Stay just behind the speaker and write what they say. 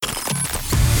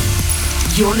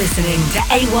You're listening to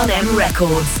A1M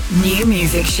Records New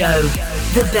Music Show.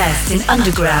 The best in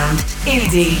underground,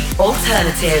 indie,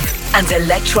 alternative, and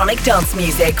electronic dance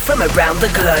music from around the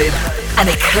globe. An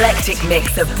eclectic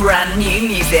mix of brand new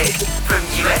music from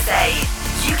USA,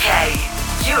 UK,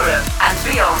 Europe, and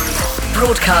beyond.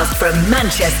 Broadcast from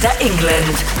Manchester,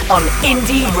 England on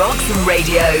Indie Rocks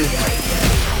Radio.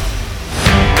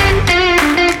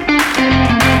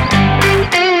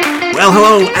 Well,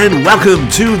 hello and welcome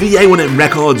to the A1M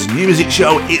Records New Music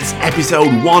Show. It's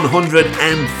episode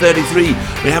 133.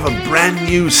 We have a brand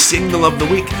new single of the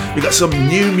week. We got some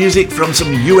new music from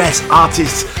some US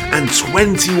artists and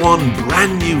 21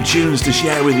 brand new tunes to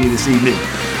share with you this evening.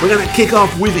 We're going to kick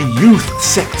off with Youth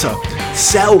Sector,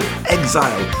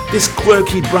 Exile. This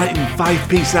quirky Brighton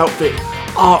 5-piece outfit,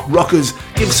 art rockers,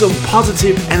 give some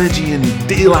positive energy and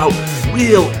deal out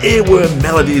real earworm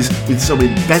melodies with some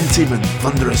inventive and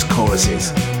thunderous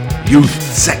choruses. Youth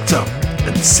Sector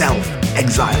and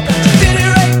Exile.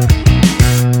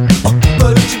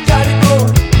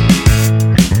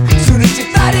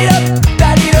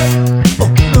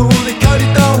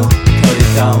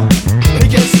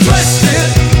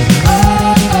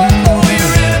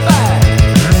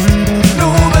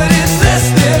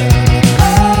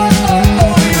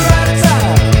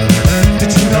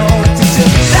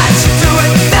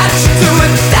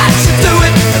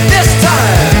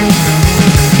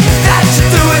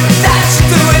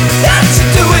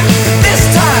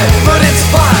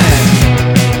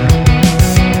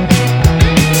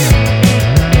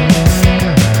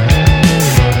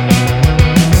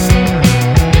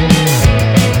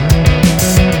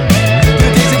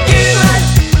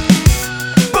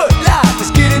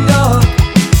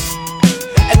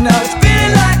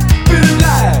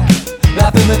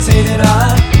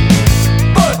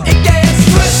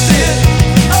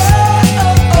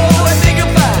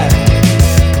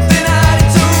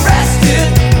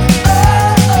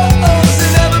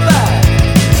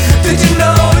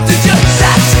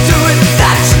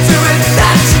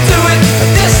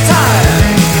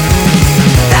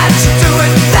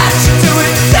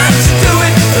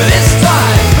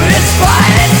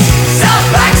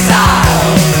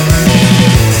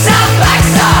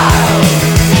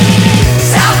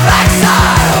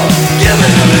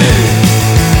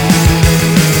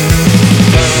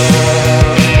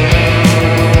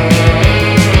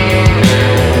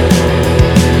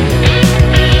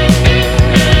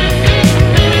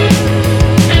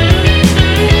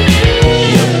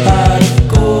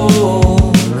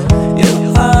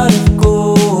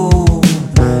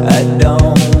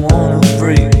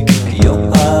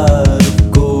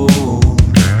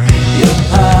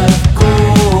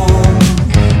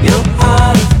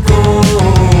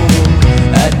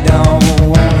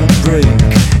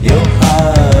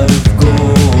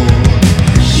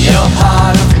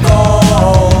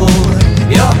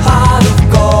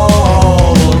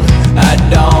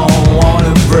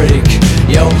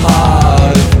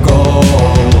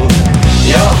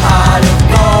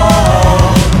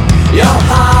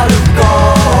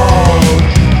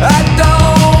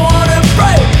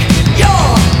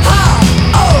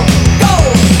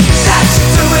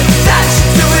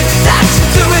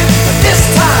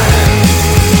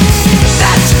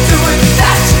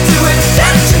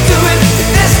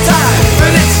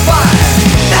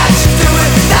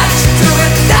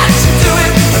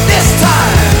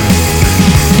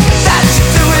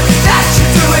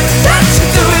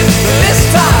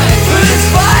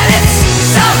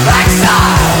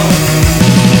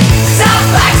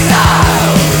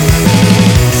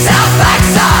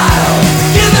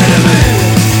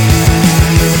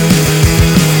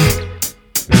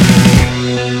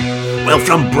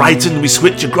 From Brighton we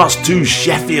switch across to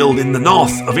Sheffield in the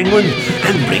north of England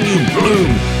and bring you Bloom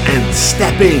and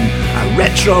Step In, a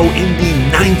retro indie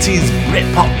 90s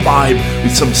Britpop vibe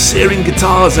with some searing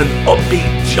guitars and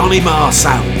upbeat Johnny Marr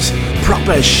sounds.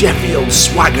 Proper Sheffield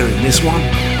swagger in this one.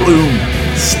 Bloom,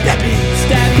 Step In.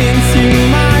 Step into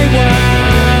my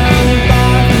world,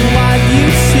 far from what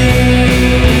you see.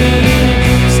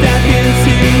 Step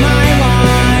into my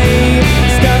life,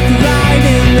 stuck right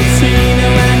in the scene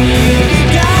around you.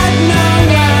 Got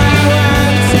nowhere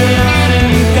to run,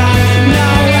 got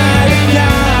nowhere to go.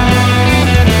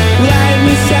 Let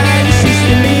me say this is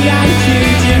to me and you,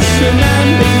 just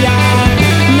remember you're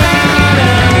not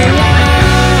alone.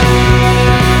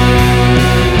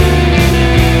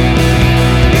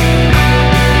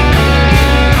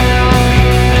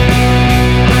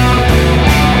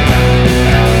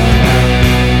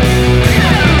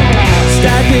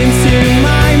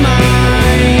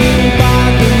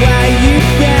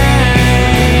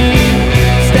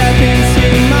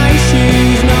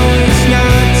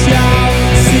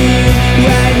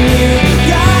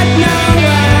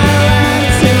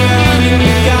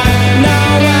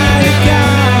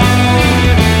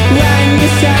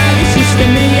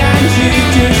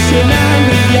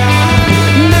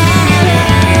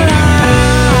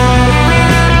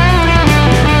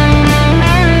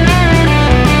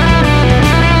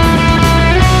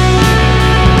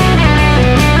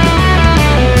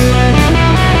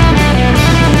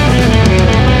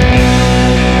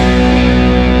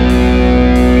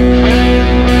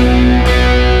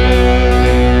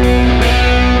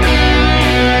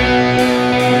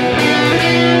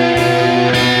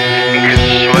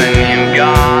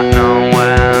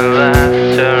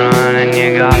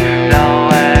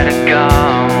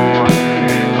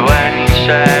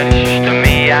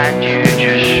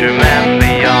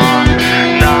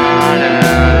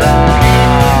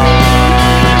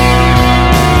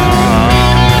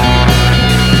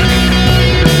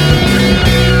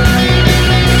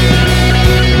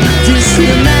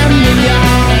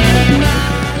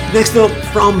 Next up,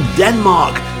 from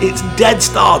Denmark, it's Dead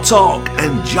Star Talk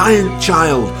and Giant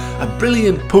Child. A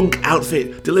brilliant punk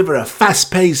outfit deliver a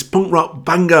fast-paced punk rock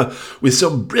banger with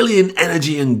some brilliant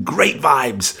energy and great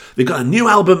vibes. They've got a new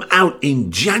album out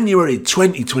in January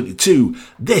 2022.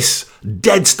 This,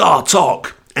 Dead Star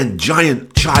Talk and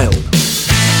Giant Child.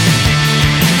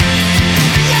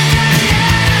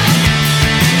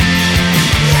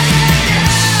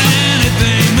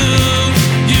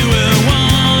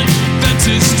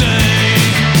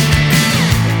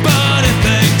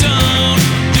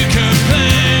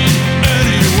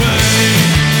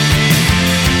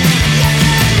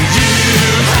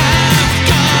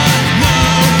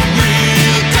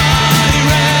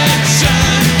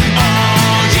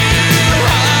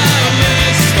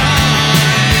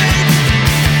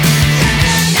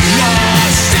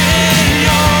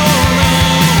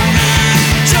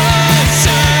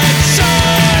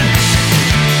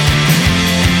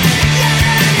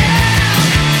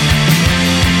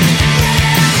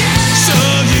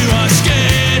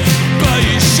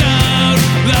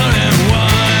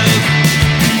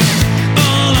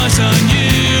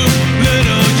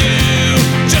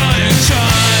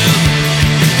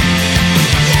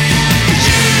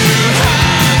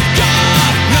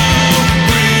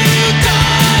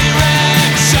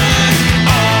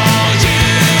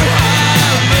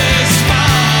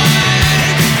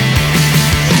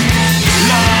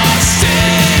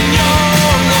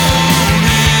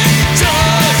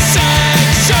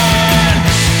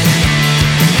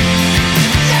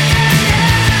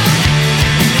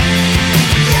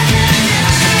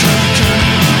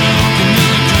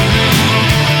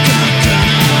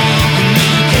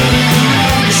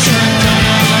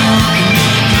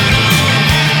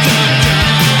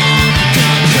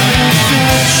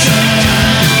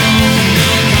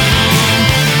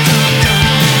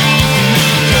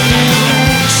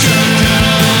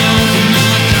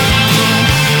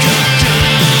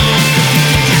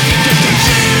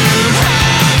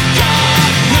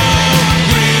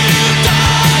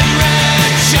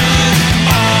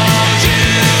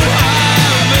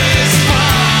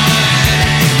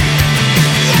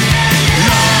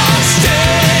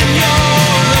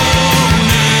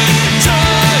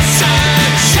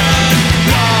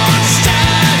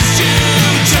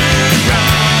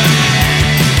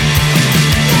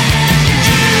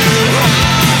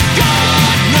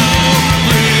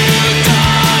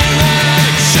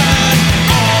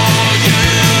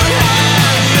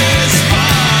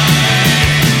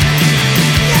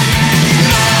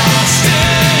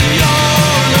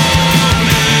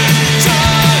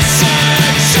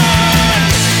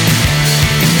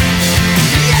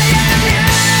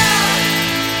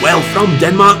 From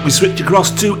Denmark, we switch across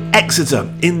to Exeter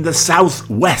in the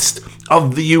southwest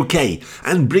of the UK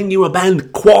and bring you a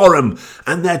band, Quorum,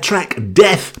 and their track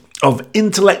Death of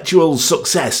Intellectual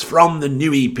Success from the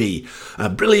new EP. A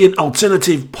brilliant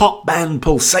alternative pop band,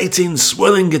 pulsating,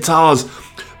 swirling guitars,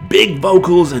 big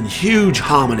vocals and huge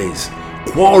harmonies.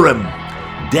 Quorum,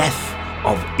 Death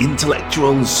of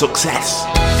Intellectual Success.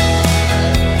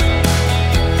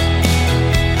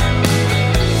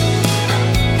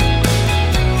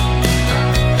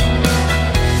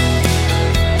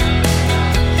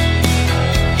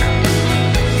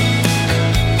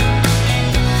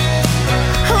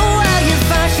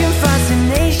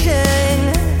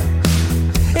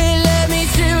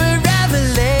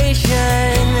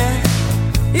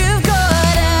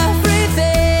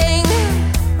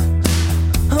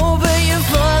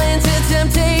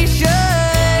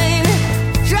 Temptation.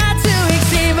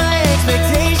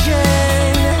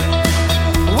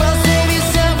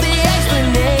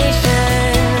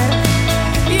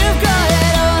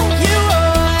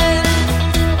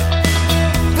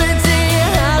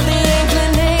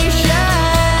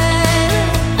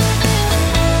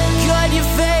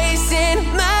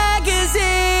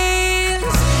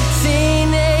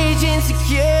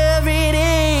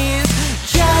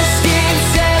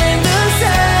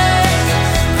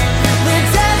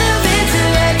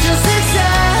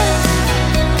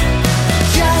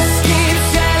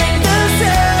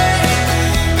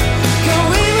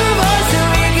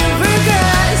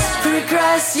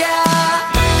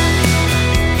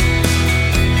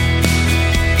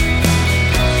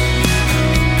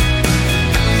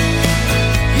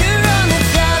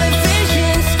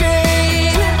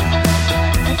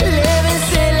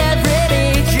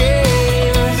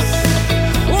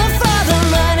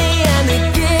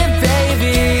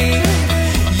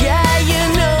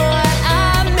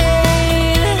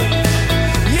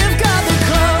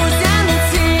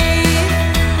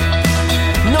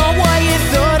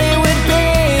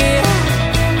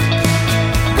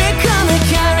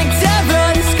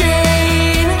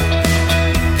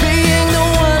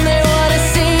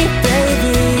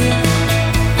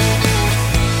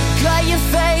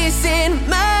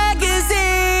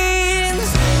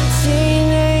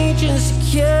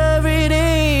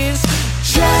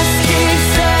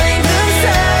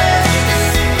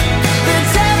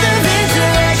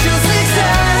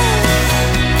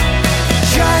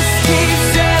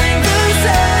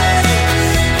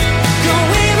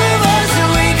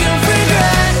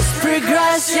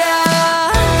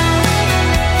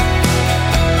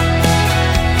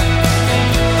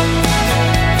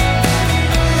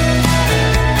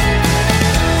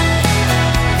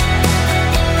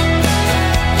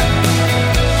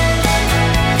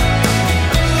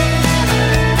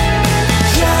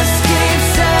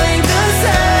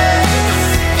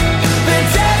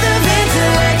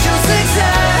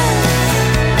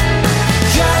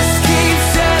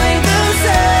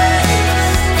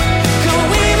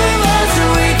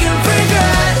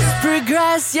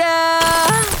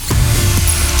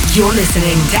 You're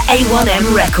listening to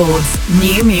A1M Records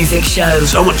New Music Show.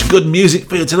 So much good music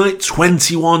for you tonight.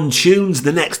 21 tunes.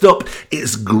 The next up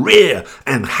is Greer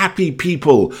and Happy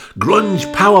People,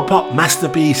 grunge power pop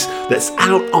masterpiece that's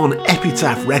out on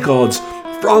Epitaph Records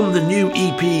from the new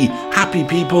EP Happy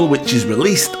People, which is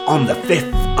released on the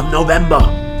 5th of November.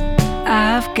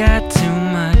 I've got too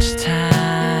much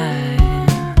time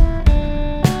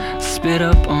spit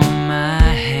up on my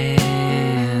hands.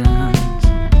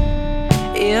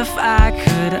 If I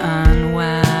could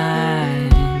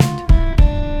unwind,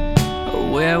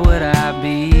 where would I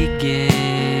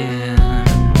begin?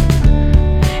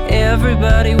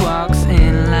 Everybody walks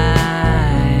in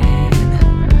line,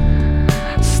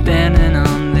 standing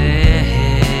on their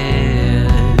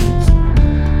heads.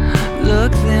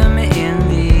 Look them in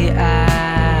the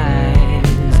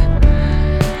eyes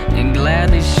and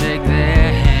gladly shake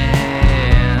their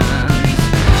hands.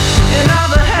 And all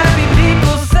the happy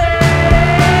people say,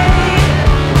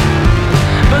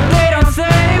 but they don't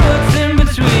say what's in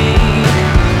between.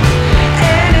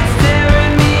 And it's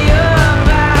tearing me up,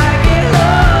 I get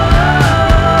low.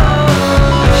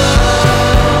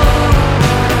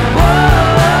 Whoa,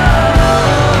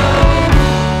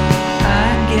 I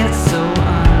get so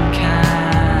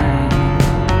unkind,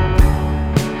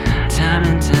 time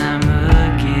and time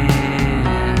again.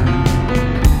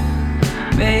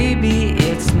 Maybe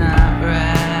it's not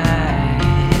right,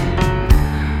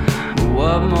 but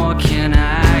what more can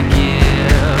I give?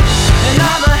 And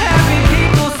all the happy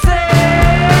people say,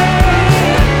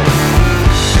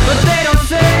 but they don't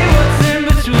say what's in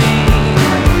between.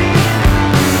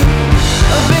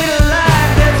 A bit of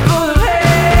life that's full of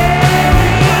hate,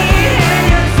 and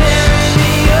you're tearing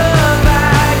me up,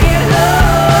 I get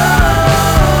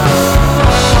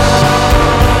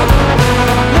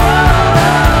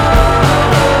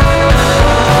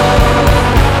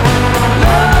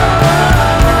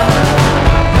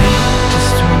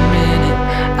Just 1 minute,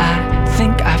 I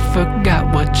think I forgot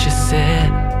what you said.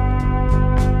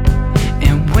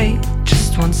 And wait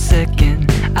just 1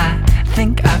 second, I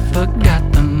think I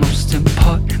forgot the most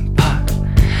important part,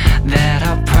 that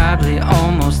I probably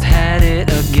almost had it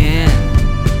again.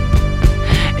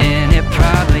 And it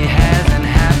probably hasn't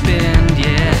happened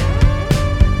yet.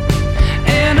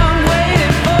 And I'm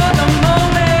waiting for the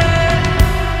moment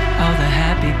all the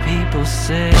happy people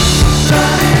say.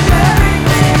 Love is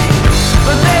everything,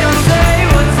 but they don't say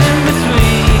what's in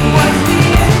between. What's the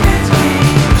in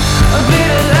between? A bit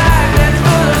of life that's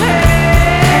full of hate.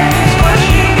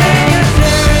 And you're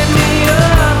tearing me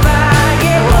up, I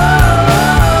get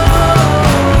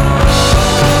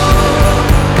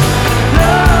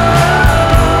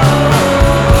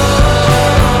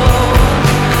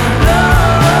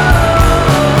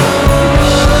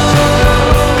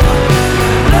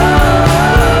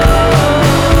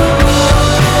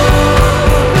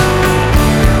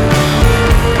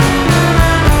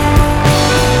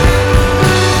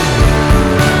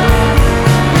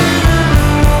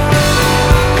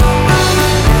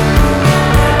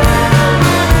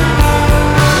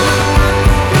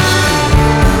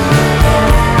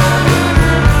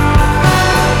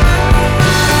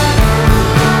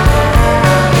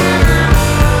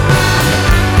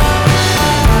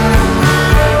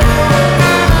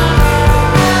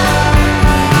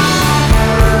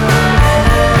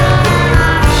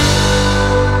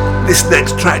This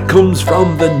next track comes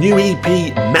from the new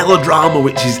EP Melodrama,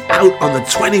 which is out on the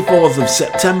 24th of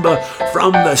September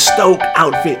from the Stoke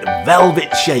outfit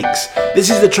Velvet Shakes. This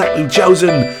is the track we've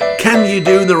chosen, Can You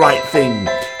Do The Right Thing?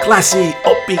 Classy,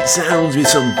 upbeat sounds with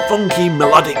some funky,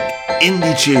 melodic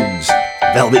indie tunes.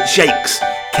 Velvet Shakes,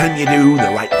 Can You Do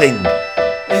The Right Thing?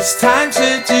 It's time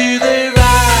to do the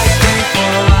right thing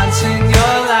for once in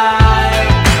your life.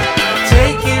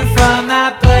 Take you from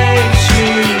that place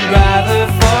you'd rather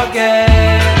forget.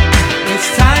 It's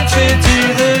time to do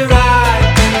the right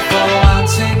thing for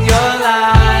once in your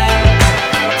life.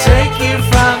 Take you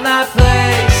from that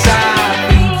place I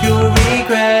think you'll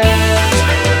regret.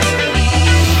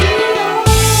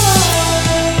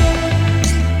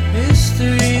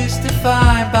 History is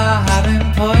defined by having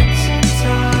points in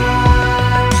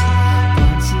time.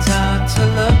 Points in time to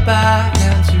look back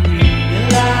and to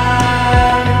realize.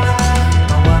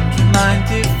 My wandering mind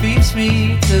defeats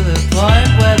me to the point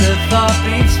where the thought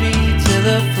beats me to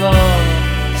the floor.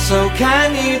 So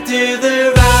can you do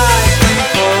the right thing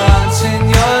for once in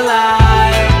your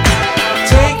life?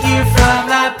 Take you from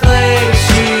that place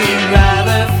you'd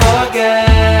rather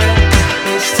forget.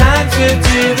 It's time to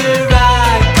do the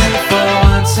right thing for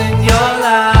once in your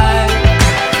life.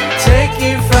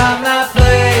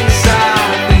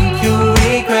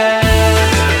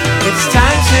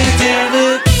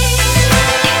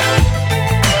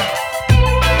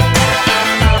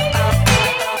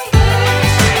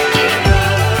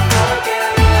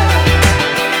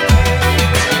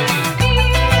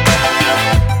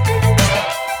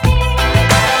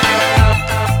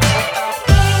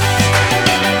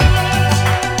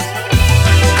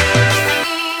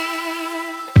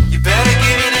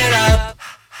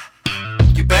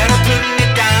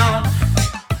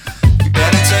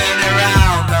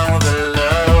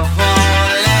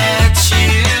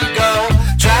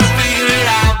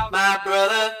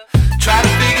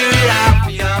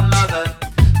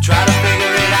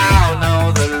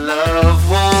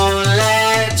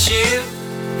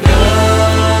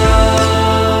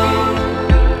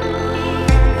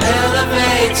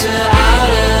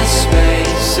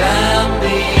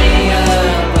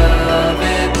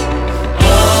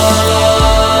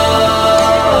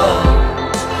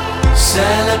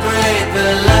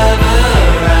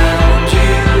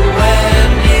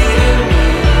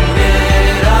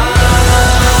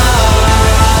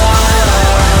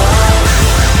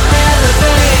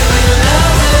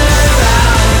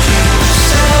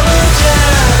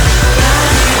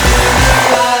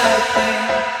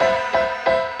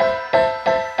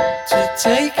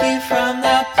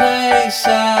 place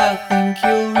I think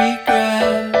you'll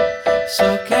regret.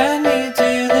 So can you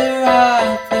do the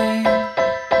right thing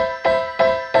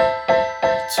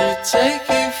to take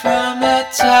you from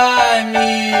that time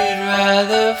you'd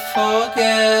rather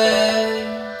forget?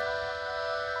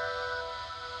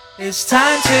 It's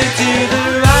time to do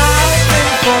the right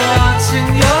thing for once in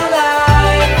your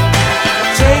life.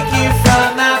 Take you from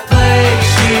that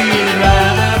place you'd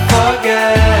rather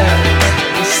forget.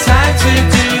 It's time to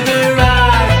do the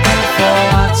right thing for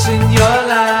once in your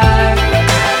life.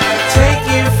 Take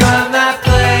you from that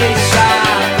place I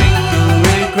think you'll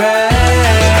regret.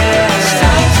 It's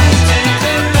time to do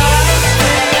the right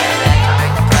thing.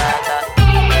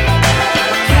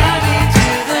 Can you do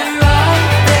the right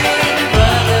thing,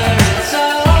 brother? It's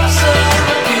all so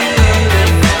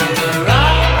beautiful. The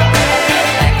right thing.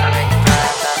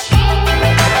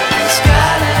 It's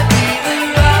gotta be the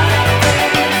right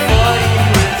thing for you.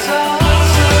 It's all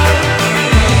so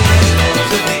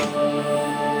beautiful.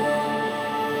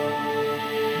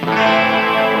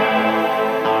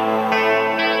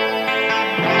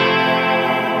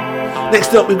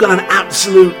 Next up, we've got an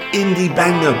absolute indie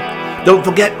banger. Don't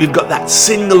forget, we've got that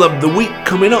single of the week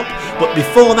coming up, but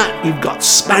before that, we've got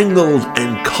Spangled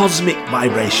and Cosmic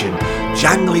Vibration,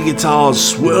 jangly guitars,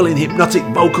 swirling hypnotic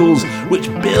vocals,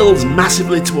 which builds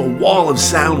massively to a wall of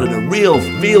sound and a real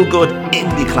feel-good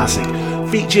indie classic.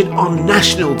 Featured on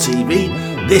national TV,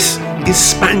 this is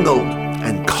Spangled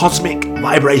and Cosmic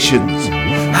Vibrations.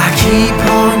 I keep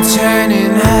on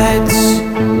turning heads.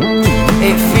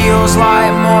 It feels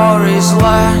like more is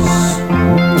less.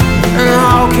 And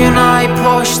how can I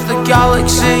push the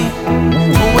galaxy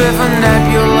with a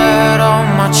nebula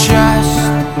on my chest?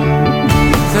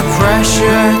 The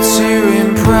pressure to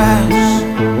impress,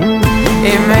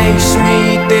 it makes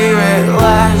me do it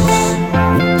less.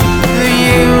 The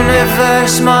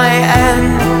universe might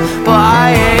end, but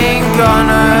I ain't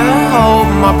gonna hold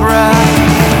my breath.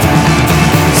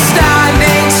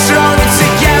 Standing strong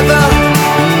together,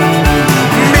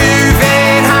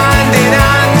 moving hand in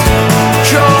hand,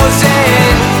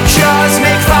 causing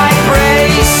cosmic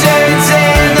vibrations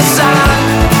in the sand.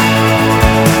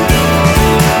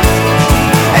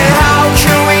 And how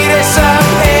can we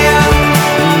disappear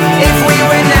if we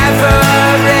were never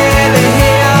really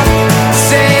here?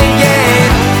 Singing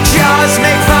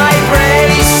cosmic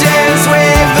vibrations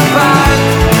with the band.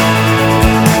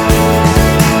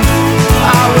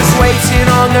 I was waiting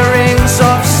on the rings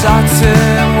of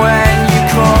Saturn when you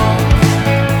called.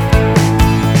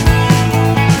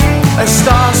 A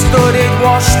star-studded,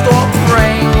 washed-up,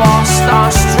 brain-lost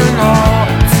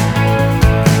astronaut.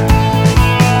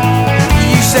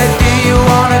 You said, do you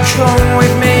wanna come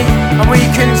with me? And we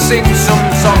can sing some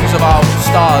songs about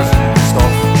stars and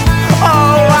stuff.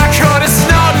 Oh, I could have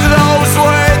snubbed those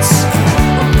words,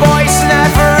 but boys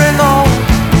never know.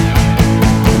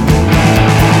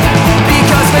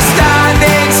 Because we're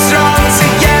standing strong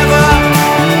together,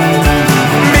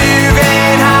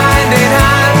 moving hand in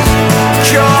hand,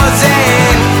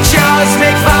 causing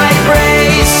cosmic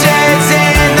vibrations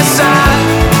in the sand.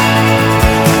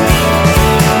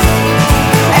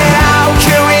 And how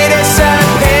can we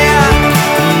disappear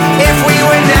if we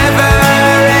were never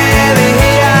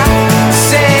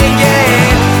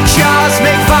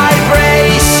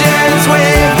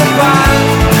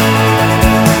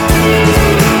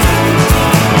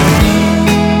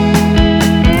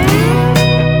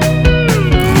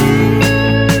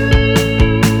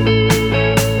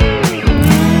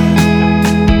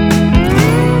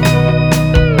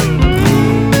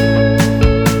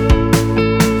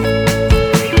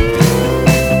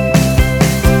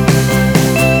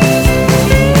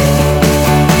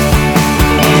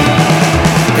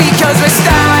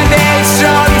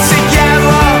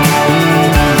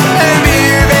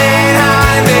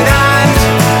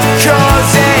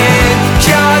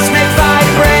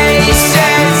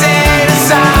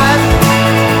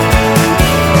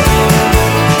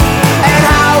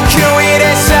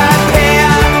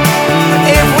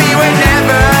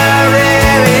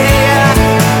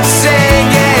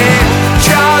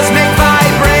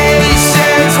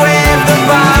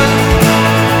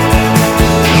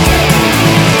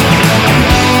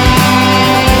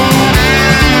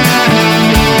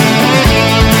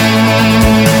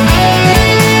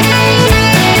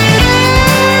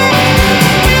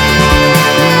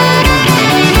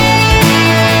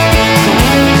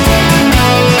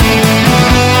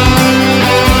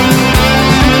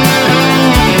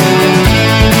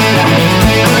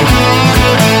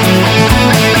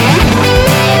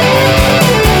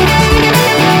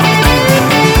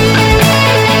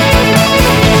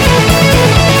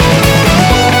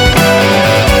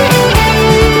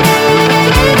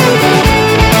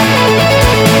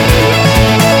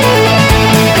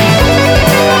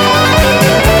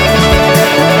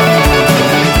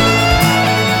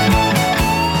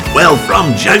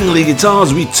From jangly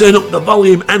guitars, we turn up the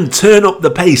volume and turn up the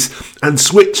pace and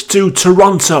switch to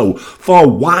Toronto for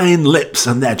Wine Lips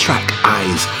and their track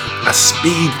Eyes, a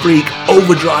speed freak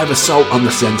overdrive assault on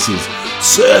the senses,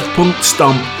 surf punk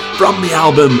stomp from the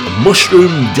album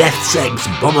Mushroom Death Sex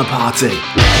Bummer Party.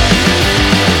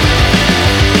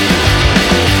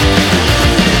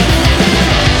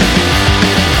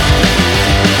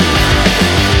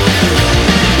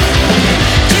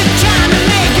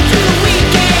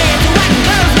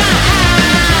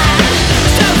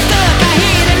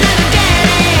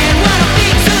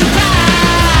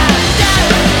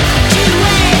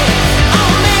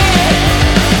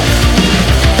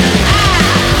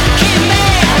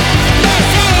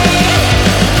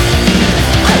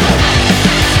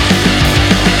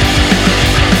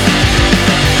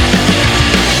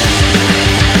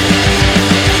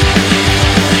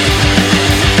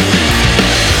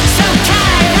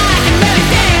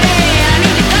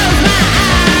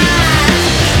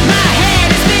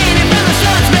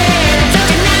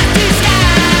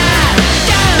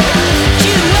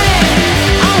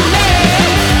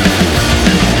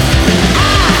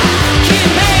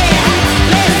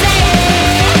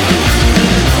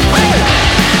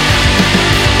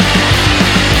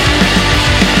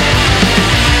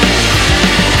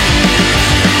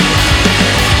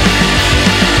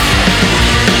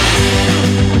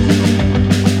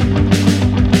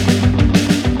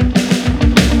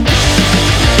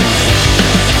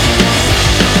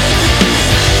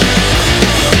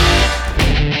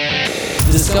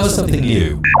 Something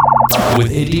new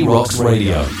with Indie Rocks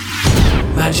Radio,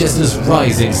 Manchester's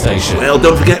rising station. Well,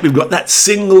 don't forget we've got that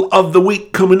single of the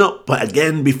week coming up, but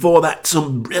again before that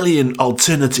some brilliant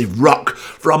alternative rock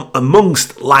from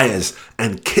Amongst Liars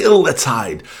and Kill the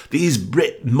Tide. These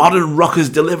Brit modern rockers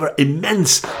deliver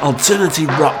immense alternative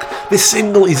rock. This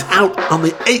single is out on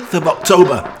the 8th of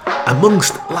October.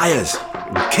 Amongst Liars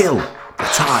and Kill the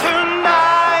Tide.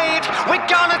 Tonight we're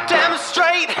gonna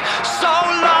demonstrate so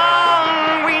long.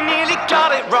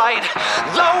 Got it right.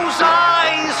 Those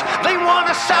eyes, they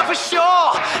wanna sell for sure.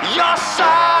 Your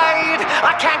side,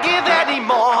 I can't give any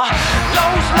more.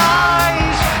 Those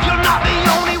lies, you're not the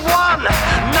only one.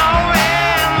 No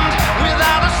end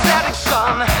without a setting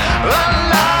sun.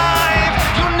 Alive,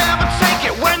 you'll never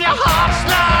take it when your heart's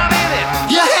not in it.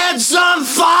 Your head's on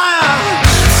fire.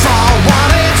 For what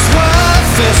it's worth,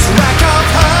 this wreck of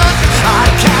hurt, I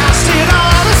cast it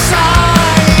all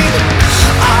aside.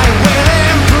 I will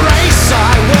embrace,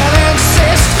 I will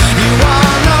insist, you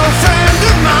are no friend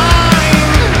of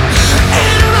mine.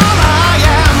 In all I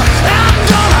am and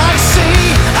all I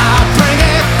see, I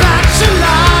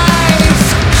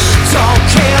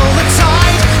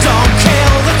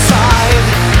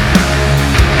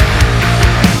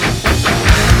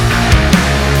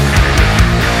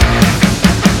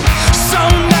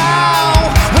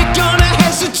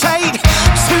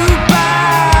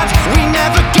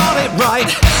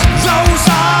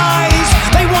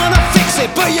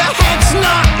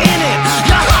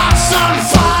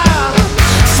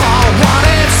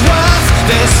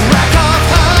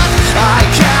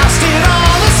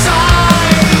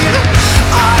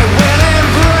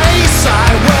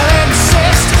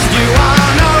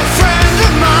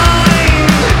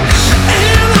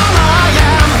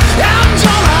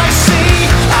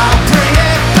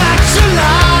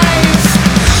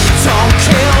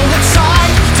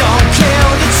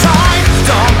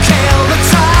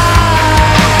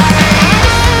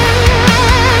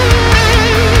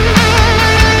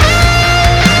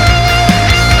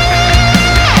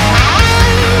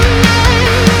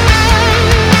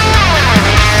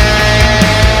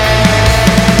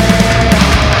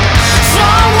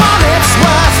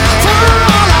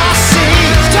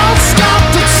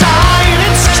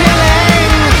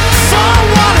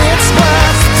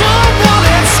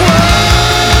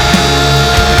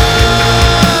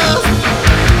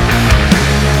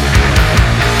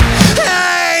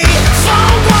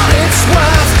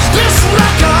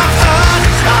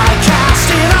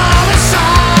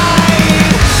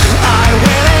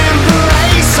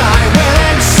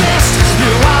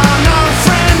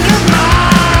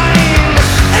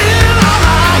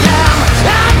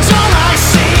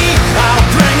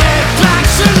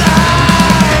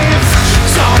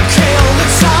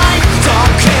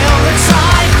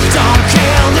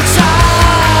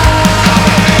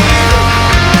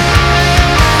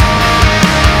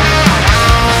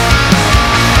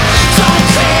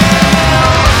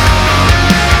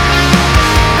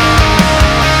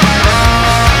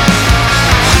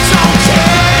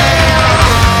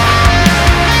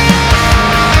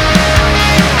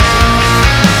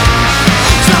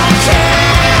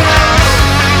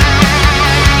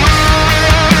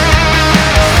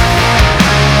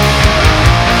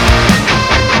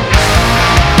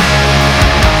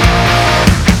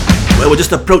we're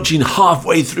just approaching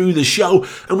halfway through the show,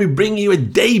 and we bring you a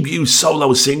debut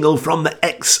solo single from the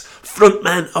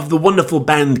ex-frontman of the wonderful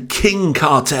band King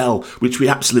Cartel, which we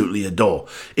absolutely adore.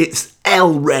 It's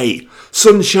El Rey,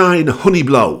 Sunshine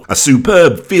Honeyblow, a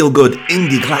superb feel-good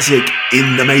indie classic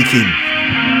in the making.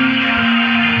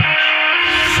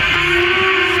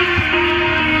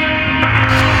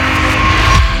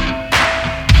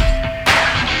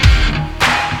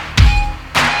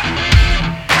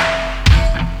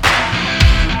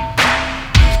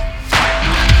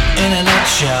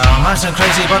 I sound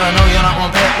crazy, but I know you're not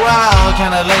one bit well.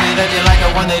 Kind of lady that you like it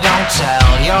when they don't tell.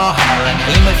 You're howling,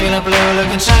 leave me feeling blue,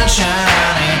 looking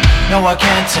sunshiny. No, I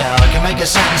can't tell, I can make a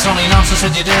sentence, only nonsense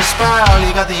that you dispel.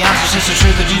 You got the answers, it's the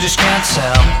truth that you just can't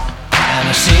tell.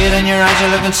 And I see it in your eyes,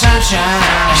 you're looking sunshiny.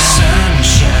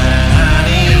 Sunshine,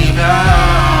 honey,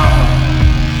 blow.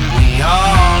 We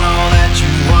all know that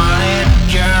you want it,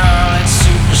 girl. It's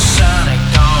supersonic,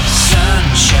 don't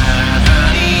sunshine,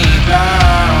 honey,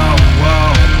 blow.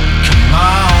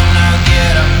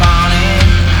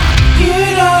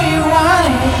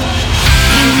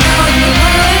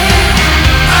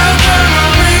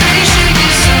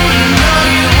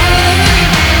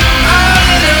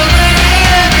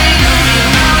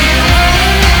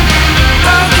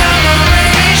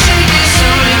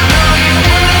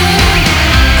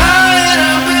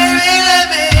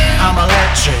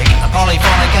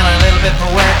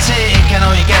 Poetic, I know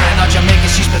you get it, not Jamaican,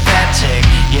 she's pathetic.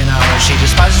 You know, she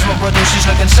despises what we're doing, she's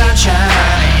looking sunshiny.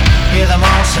 Hear them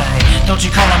all say, don't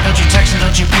you call them, don't you text them,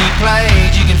 don't you be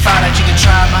played. You can fight it, you can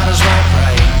try, might as well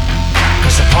pray.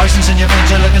 Cause the poison's in your veins,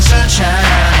 you're looking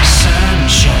sunshiny.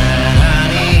 Sunshine,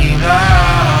 honey,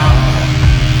 blow.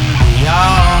 We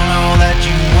all know that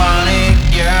you want it,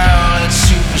 girl. It's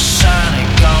supersonic,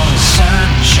 going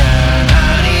sunshine,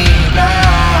 honey,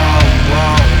 blow.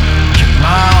 Whoa, come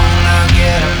on.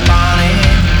 Get up on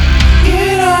it.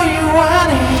 You know you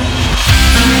want it.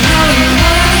 I know you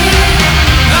want it.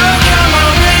 Oh, come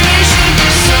on, baby, shake your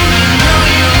soul. You know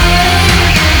you want it.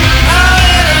 Oh,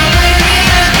 little baby,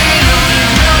 let me know. You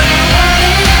know you want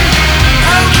it.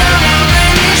 Oh, come on,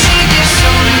 baby, shake your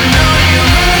soul. You know you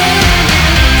want it.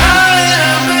 Oh,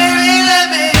 little baby, let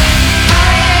me.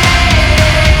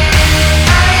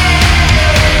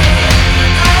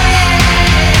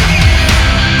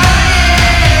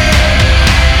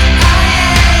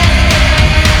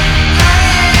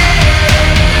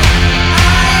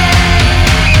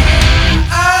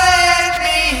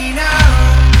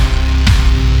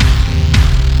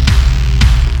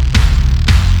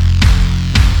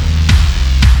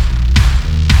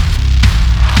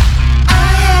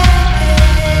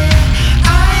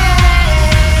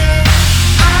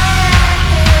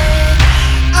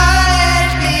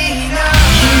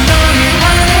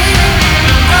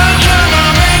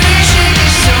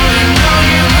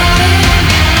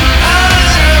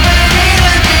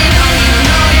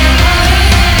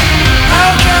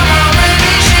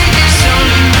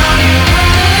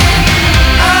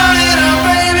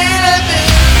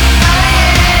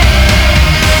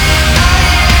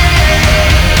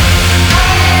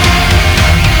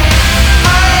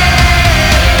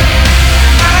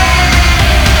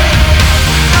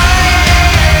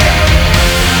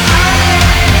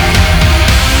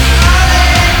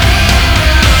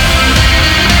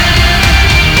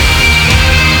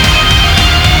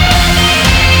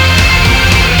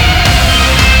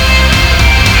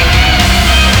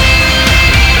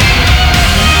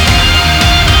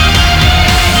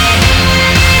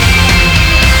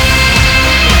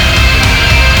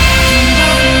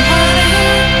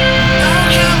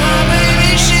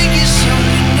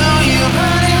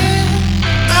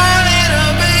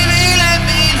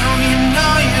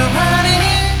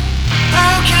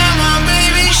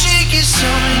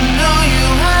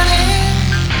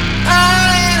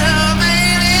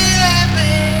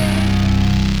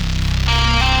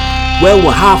 Well,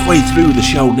 we're halfway through the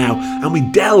show now, and we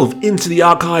delve into the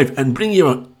archive and bring you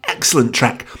an excellent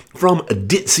track from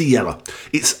Ditsea Yella.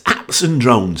 It's Apps and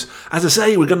Drones. As I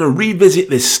say, we're going to revisit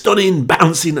this stunning,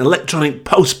 bouncing electronic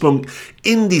post-punk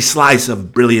indie slice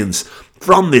of brilliance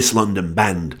from this London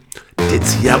band.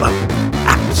 Ditsea Yella,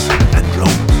 Apps and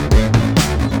Drones.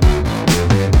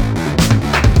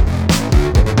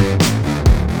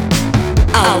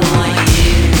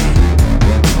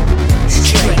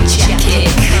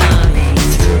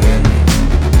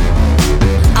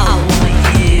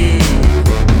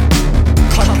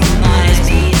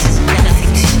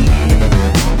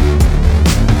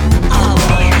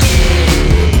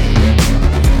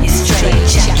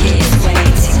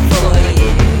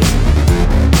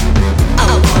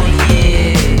 Yeah.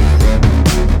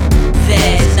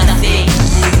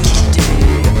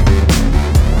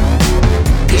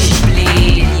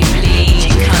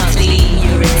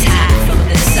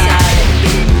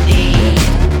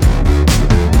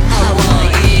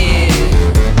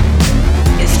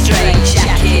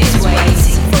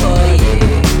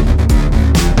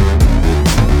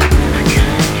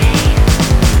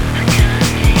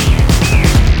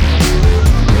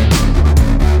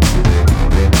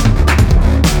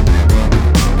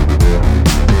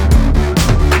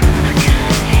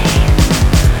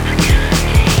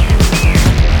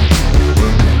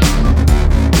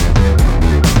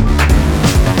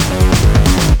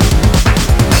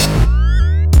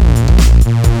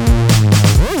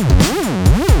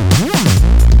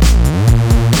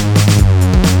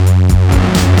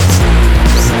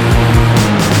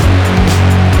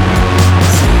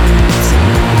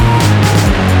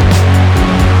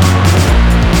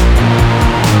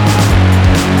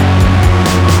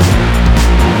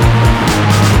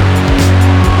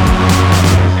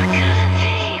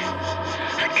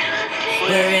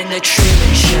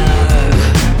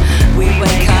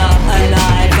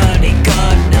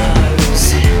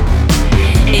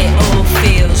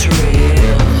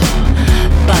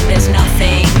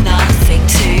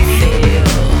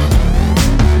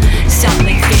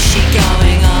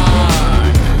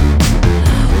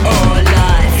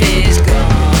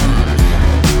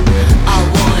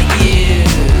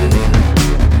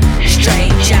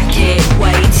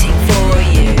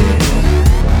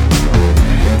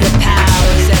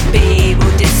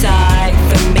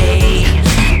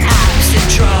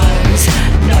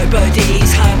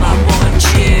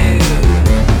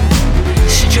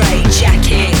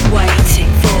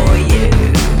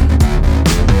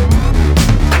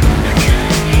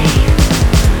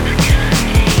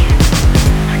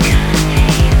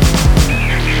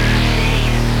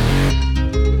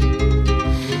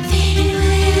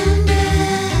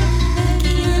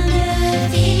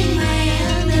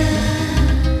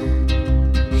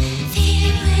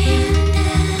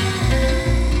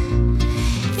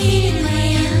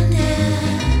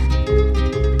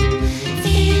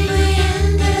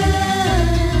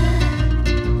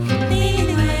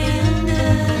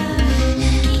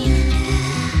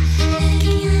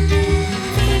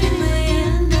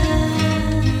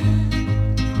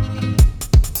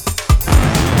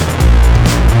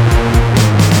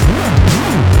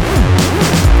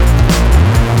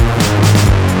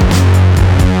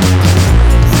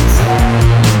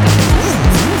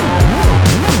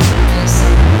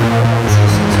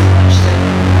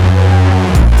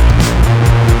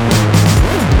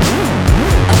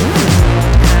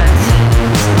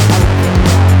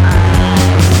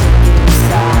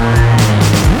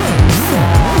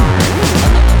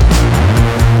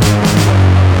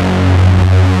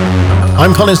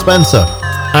 I'm Colin Spencer,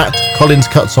 at Collins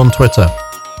Cuts on Twitter.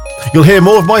 You'll hear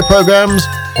more of my programmes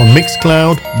on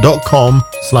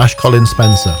mixcloud.com/Colin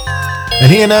Spencer.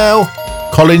 And here now,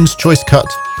 Colin's choice cut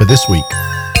for this week.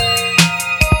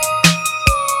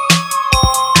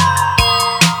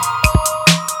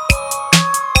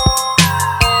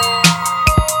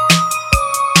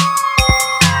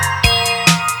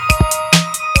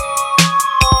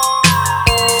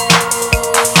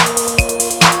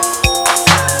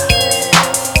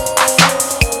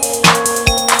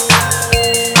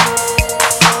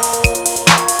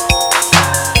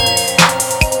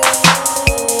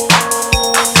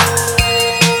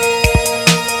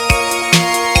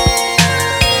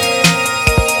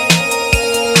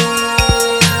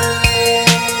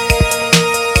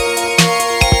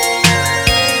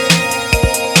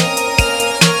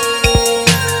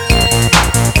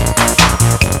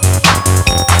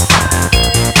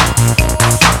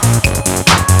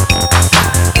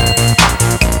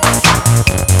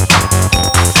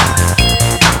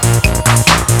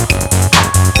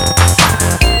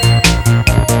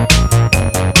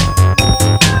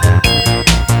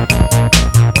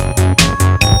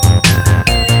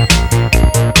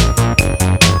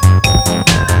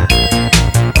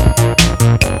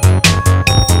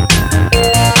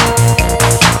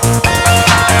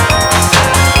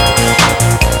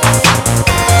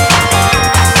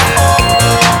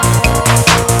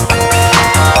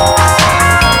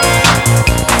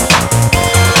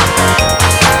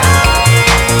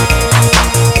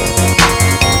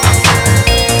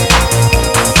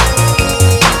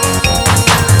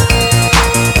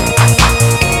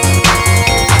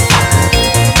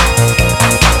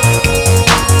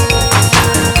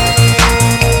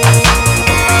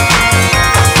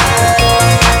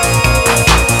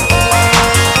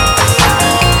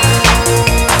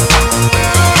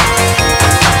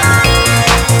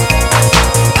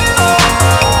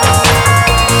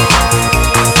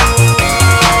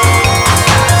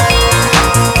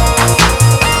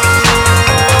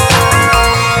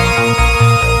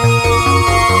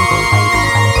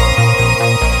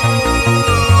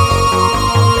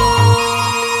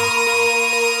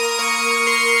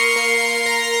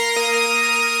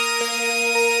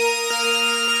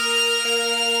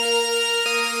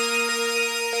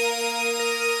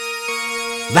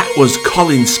 That was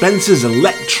Colin Spencer's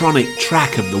electronic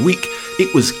track of the week.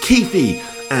 It was Keithy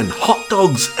and Hot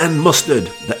Dogs and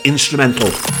Mustard, the instrumental.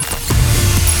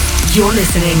 You're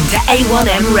listening to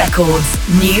A1M Records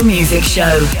New Music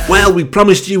Show. Well, we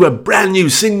promised you a brand new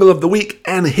single of the week,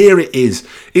 and here it is.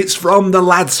 It's from the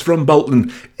lads from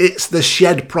Bolton. It's the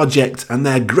Shed Project and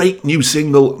their great new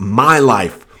single, My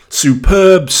Life.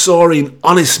 Superb, soaring,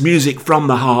 honest music from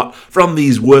the heart, from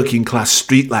these working class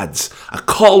street lads. A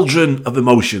cauldron of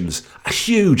emotions, a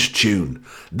huge tune.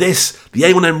 This, the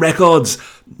A1M Records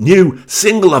new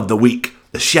single of the week,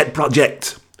 the Shed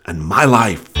Project and My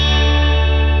Life.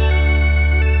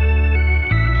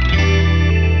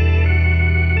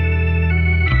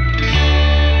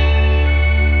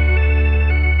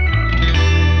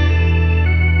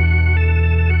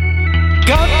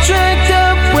 Got dragged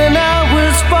up when I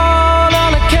was born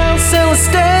on a council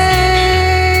estate.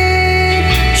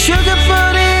 Sugar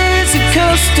buddies and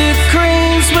custard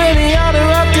creams when the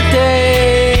order up to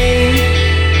date.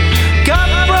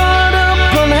 Got brought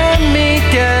up on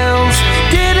hand-me-downs.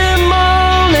 Didn't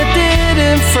moan, I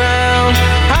didn't frown.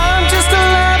 I'm just a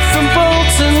lad from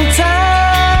Bolton town.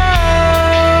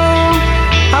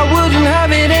 I wouldn't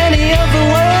have it any other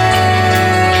way.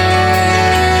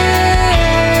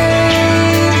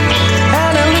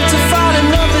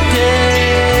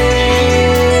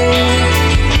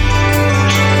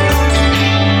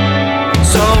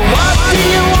 So what do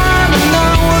you want?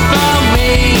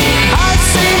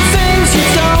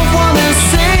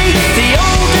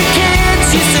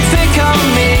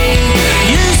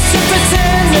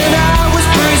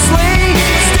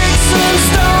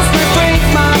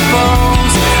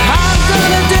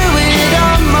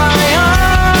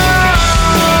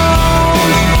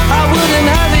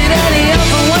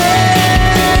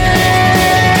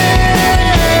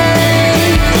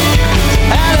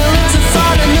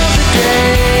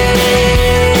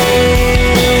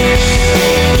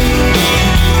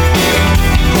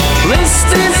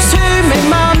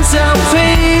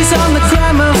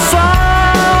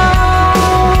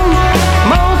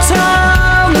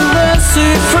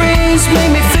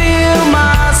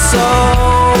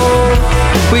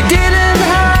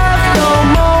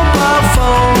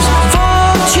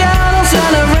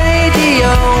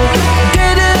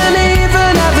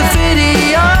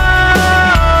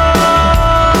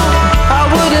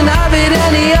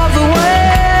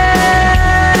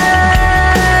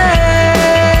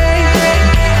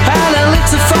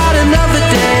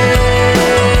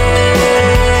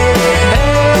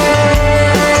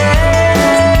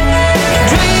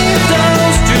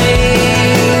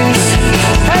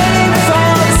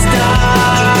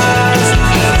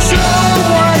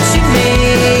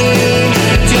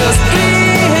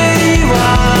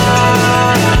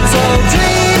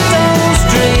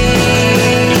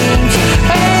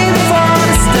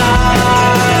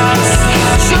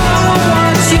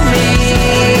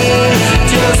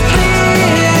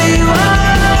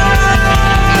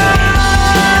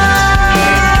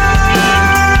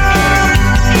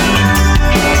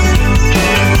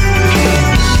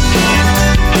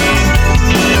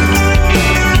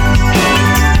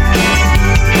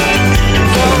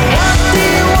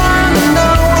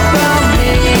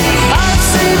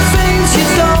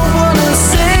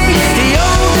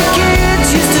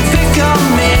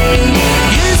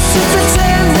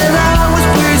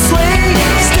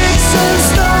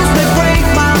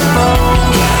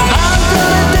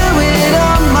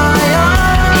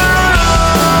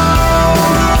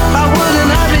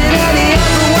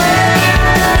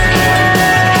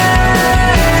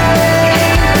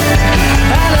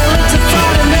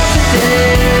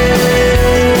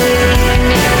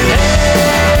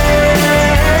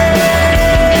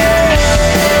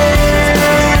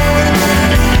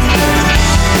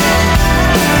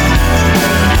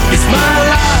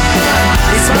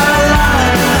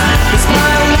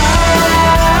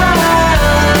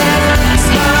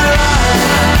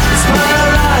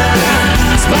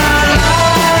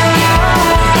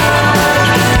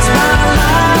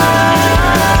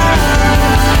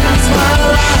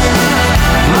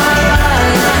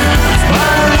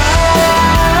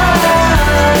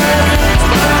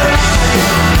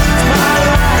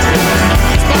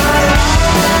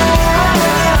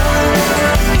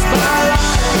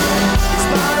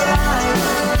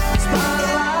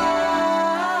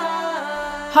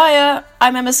 Hiya,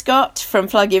 I'm Emma Scott from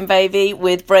Pluggin Baby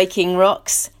with Breaking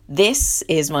Rocks. This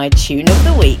is my tune of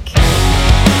the week.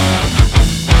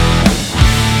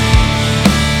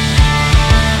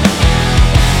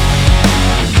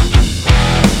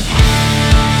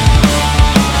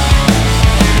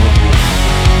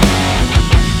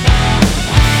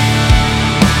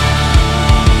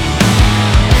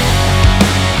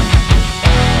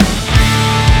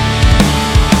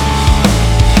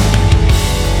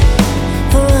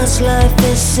 Life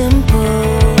is simple.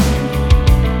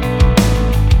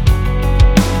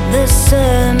 The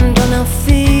sand on our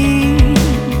feet.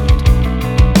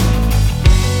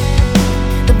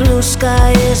 The blue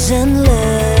sky is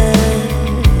endless.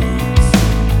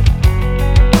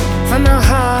 From our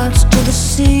hearts to the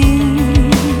sea.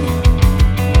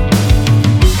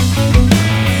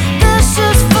 This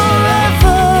is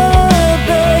forever,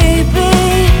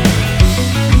 baby.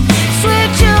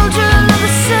 Sweet children of the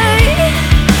sea.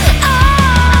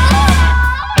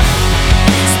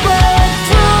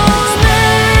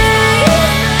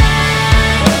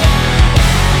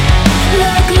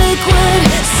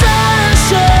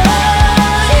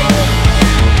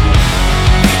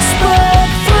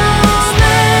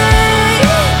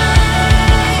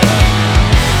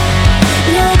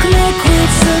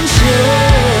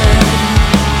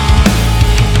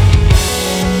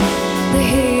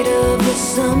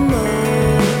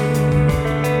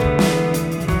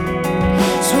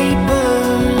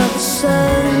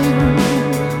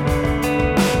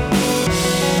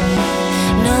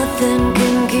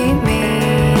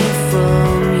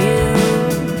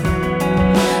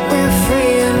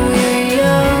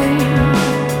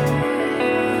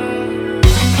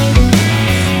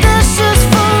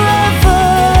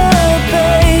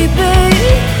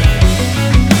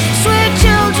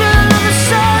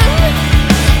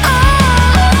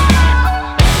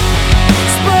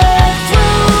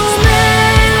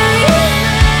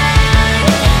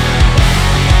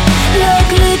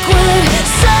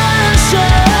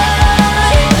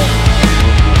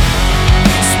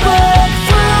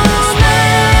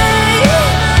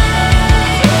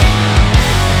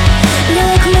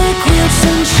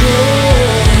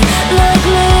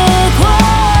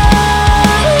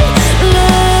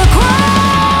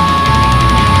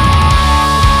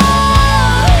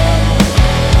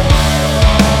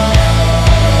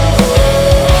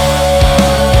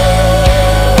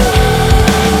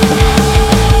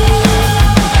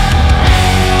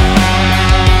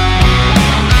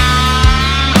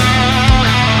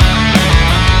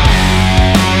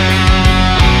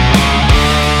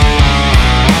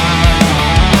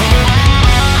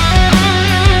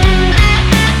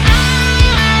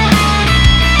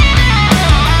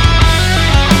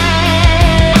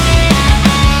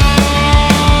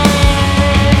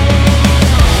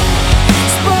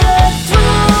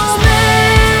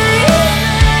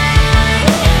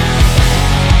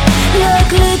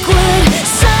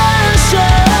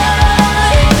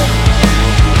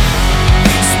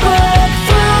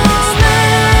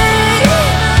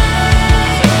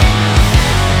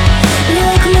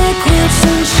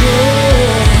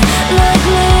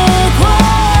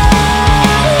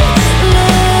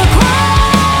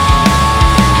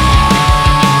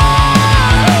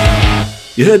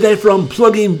 You heard there from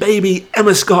Pluggin Baby,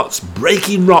 Emma Scott's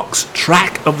Breaking Rocks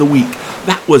track of the week.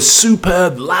 That was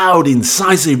superb, loud,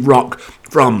 incisive rock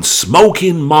from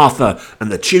Smoking Martha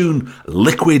and the tune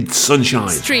Liquid Sunshine.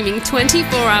 Streaming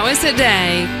 24 hours a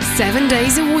day, 7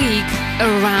 days a week,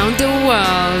 around the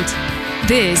world.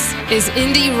 This is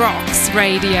Indie Rocks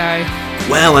Radio.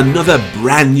 Well, another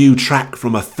brand new track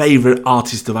from a favourite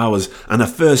artist of ours and a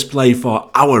first play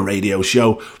for our radio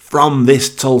show from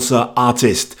this Tulsa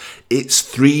artist. It's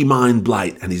 3 Mind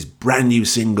Blight and his brand new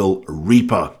single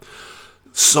Reaper.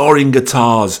 Soaring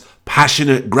guitars,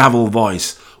 passionate gravel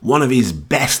voice, one of his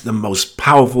best and most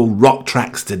powerful rock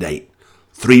tracks to date.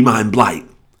 3 Mind Blight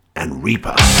and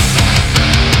Reaper.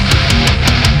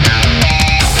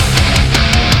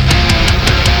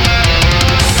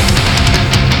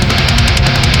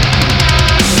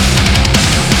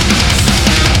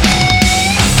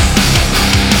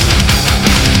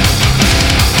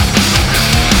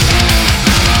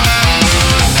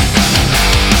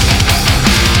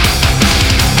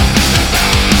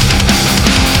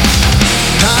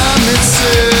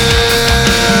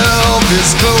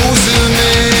 It's closing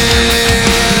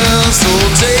in, so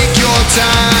take your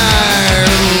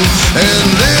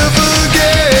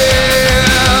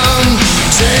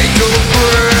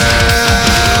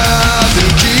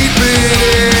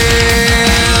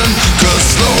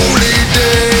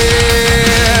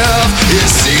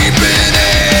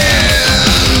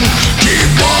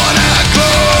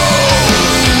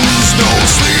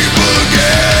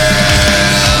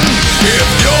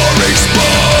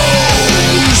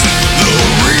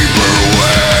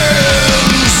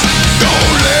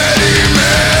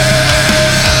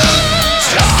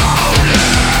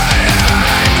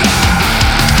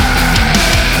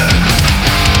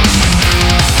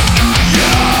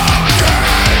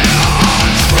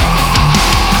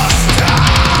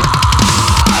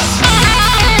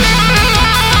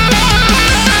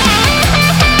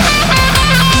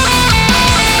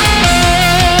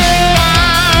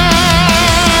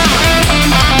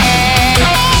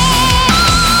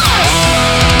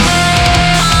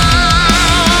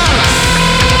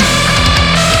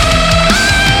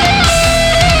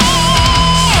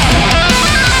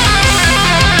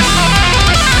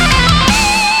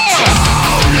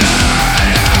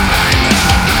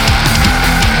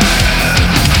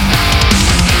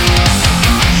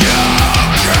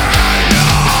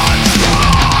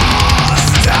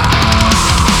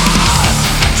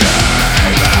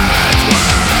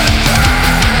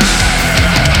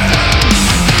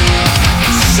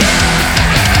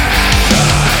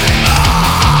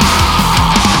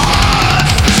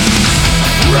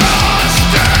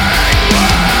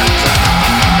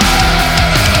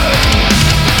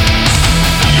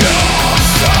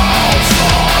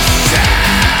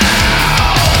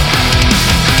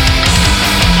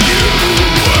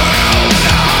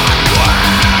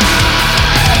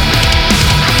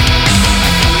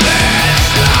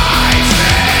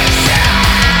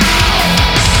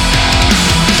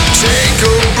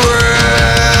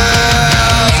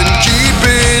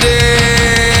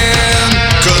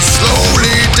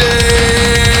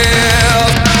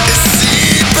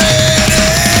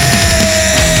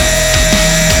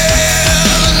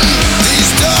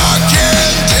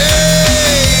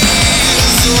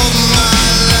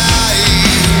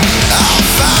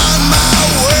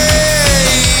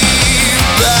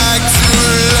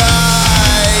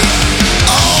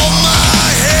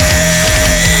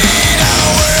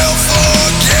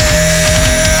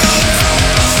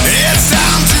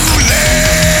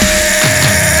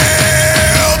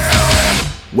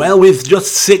Well, with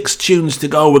just 6 tunes to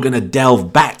go, we're going to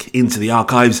delve back into the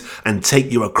archives and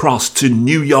take you across to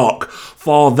New York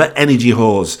for The Energy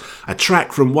Whores, a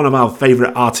track from one of our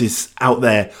favourite artists out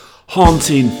there.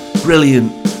 Haunting,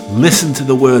 brilliant. Listen to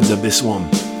the words of this one.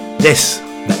 This,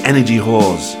 The Energy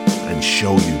Whores, and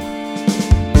Show You.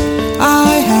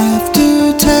 I have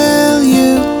to tell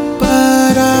you,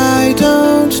 but I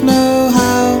don't know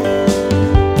how.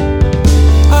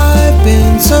 I've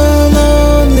been so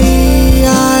lonely,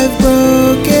 I've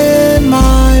broken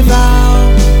my vow.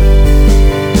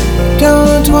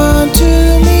 Don't want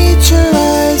to meet your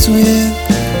eyes with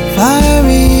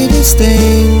fiery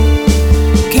disdain.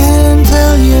 Can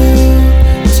tell you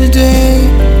today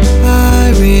I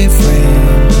refrain.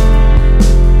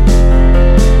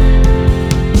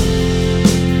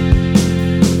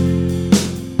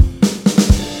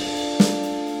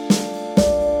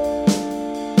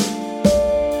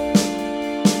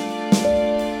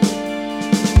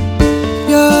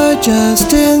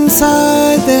 Just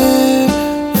inside there,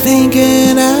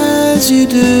 thinking as you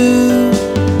do.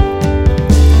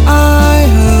 I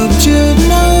hoped you'd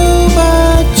know,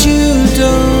 but you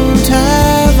don't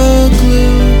have a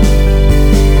clue.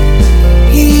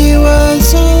 He was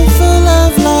so full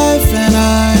of life and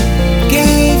I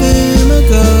gave him a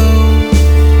go.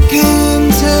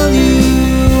 Can't tell you,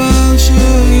 I'll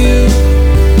show you,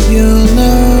 you'll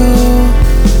know.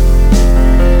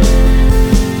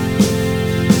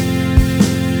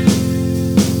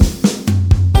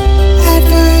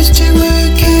 You were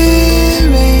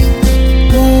caring,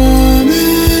 warm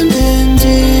and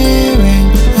endearing.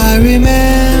 I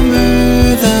remember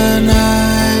the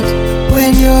night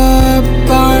when your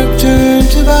bark turned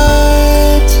to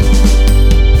bite.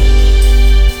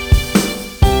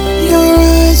 Your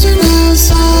eyes are now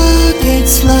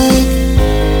sockets like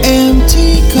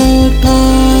empty coat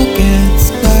pockets.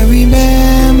 I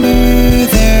remember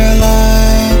their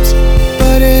light,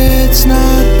 but it's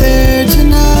not there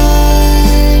tonight.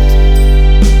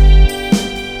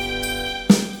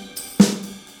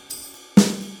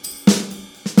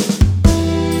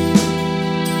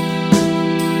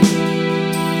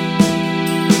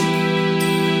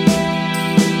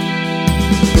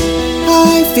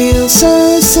 I feel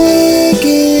so sick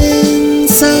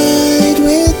inside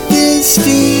with this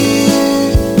fear.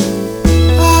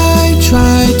 I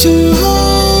try to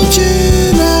hold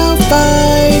you now,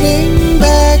 fighting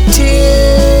back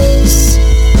tears.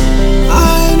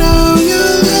 I know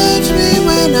you'll hurt me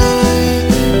when I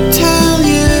tell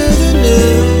you the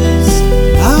news.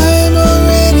 I'm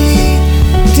already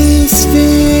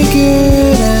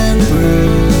disfigured and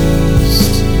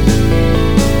bruised.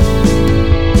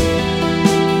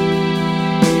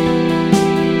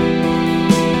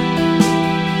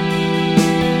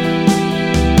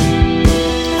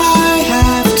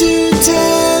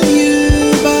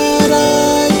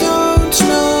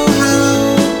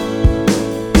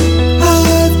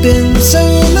 So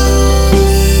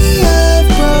lonely, I've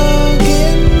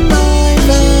broken my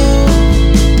vow.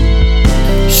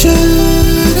 Should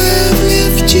have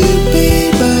left you,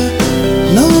 baby,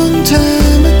 long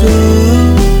time ago.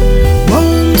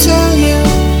 Won't tell you,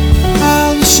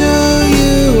 I'll show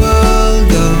you I'll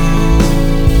go.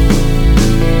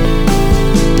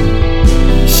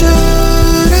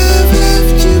 Should have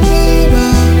left you, baby,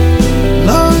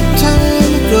 long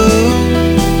time ago.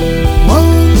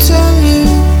 Won't tell you,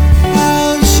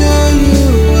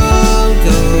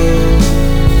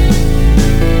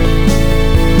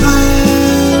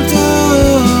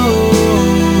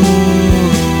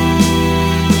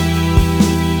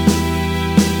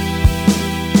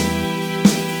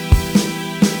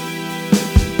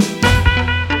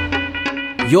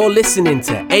 You're listening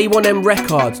to A1M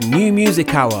Records New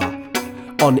Music Hour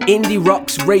on Indie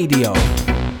Rocks Radio.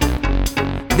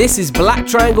 This is Black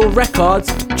Triangle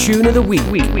Records Tune of the Week.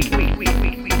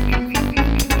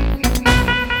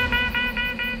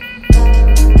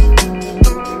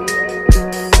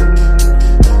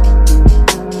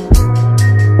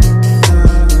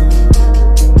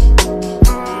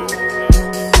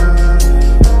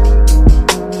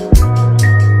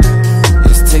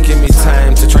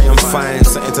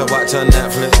 On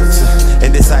Netflix,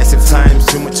 indecisive times,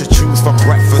 too much to choose for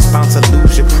breakfast, bound to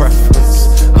lose your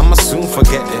preference. I'ma soon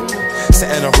forget it. Sit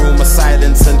in a room of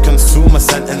silence and consume a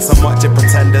sentence. I'm watching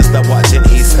pretenders, they're watching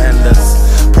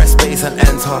EastEnders. Press space and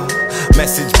enter,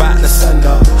 message back the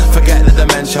sender. Forget the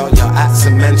dementia, your acts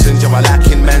and mentions, you're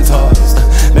lacking mentors.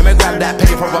 Let me grab that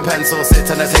paper and pencil, sit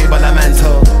on the table and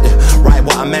mental. Write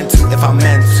what I meant to if I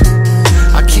meant to.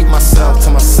 I keep myself to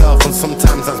myself, and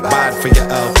sometimes that's bad for your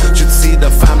health. Should see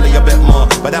the family a bit more,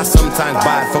 but that's sometimes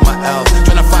bad for my health.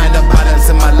 Trying to find a balance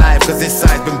in my life, cause this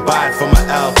side's been bad for my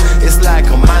health.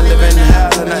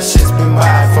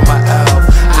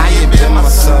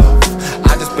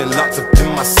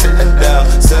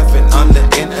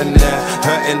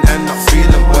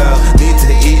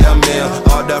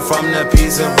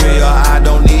 isn't real. I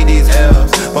don't need these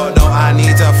L's, but no, I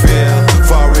need to feel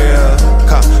for real.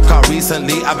 Cause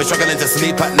recently I've been struggling to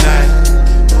sleep at night.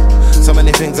 So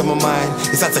many things on my mind,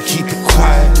 it's hard to keep it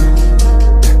quiet.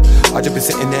 I just been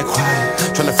sitting there quiet,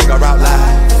 trying to figure out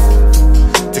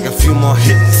life. Take a few more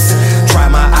hits, dry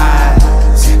my eyes.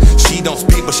 She don't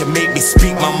speak, but she make me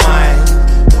speak my mind.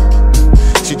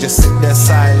 She just sit there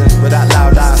silent, with that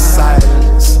loud ass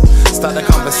silence. Start the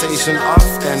conversation off,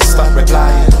 then start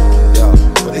replying. Yo,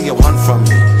 what do you want from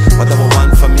me? What do you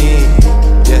want from me?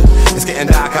 Yeah, it's getting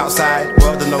dark outside,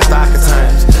 world in those darker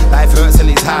times. Life hurts in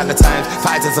these harder times.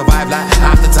 Fight to survive like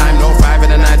half the time. No 5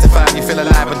 in a 9 to 5. You feel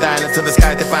alive but dying until the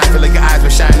sky define. Feel like your eyes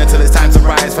will shine until it's time to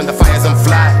rise from the fires and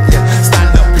fly. Yeah,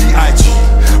 stand up, B.I.G.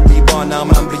 Reborn now,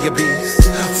 man, be a beast.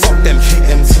 Fuck them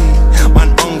KMT.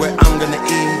 Man, hungry, I'm gonna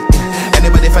eat.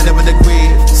 Anybody fed up with the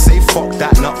greed? Say fuck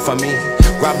that, not for me.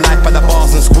 Grab life by the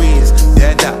balls and squeeze.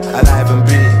 Dead that, alive and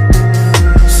be.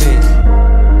 See.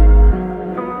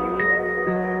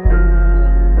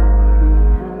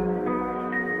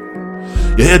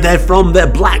 You heard there from the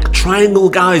Black Triangle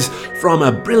guys from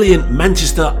a brilliant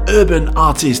Manchester urban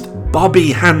artist Bobby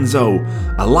Hanzo.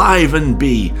 Alive and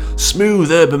Be,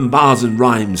 smooth urban bars and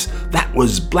rhymes. That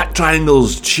was Black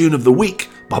Triangle's tune of the week,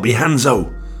 Bobby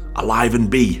Hanzo, Alive and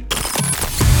Be.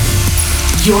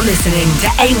 You're listening to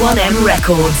A1M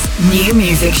Records New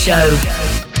Music Show.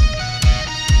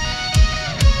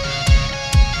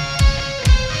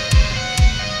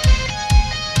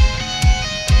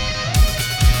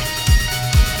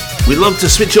 We love to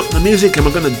switch up the music, and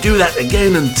we're going to do that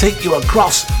again and take you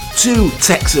across to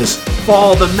Texas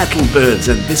for the Metal Byrds.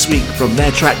 And this week from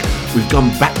their track we've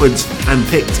gone backwards and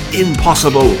picked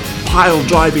Impossible, pile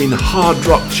driving hard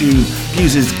rock tune,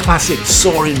 uses classic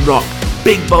soaring rock,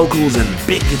 big vocals and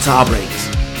big guitar breaks.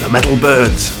 The Metal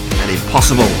Byrds and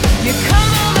Impossible. You come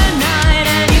on the night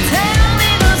and you tell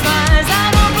me those lies,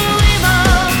 I don't believe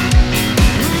them.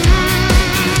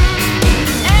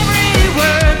 Every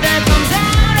word that comes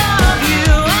out of you,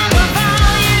 all the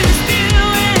values spew,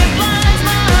 it blinds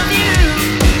my view.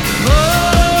 Oh,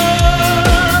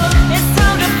 it's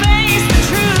time to face the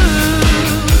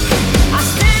truth. I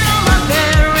stand on my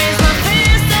bed, raise my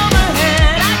fist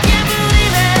overhead, I can't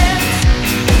believe it.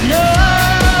 No,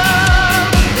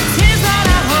 the tears that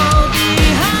I hold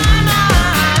behind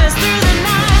my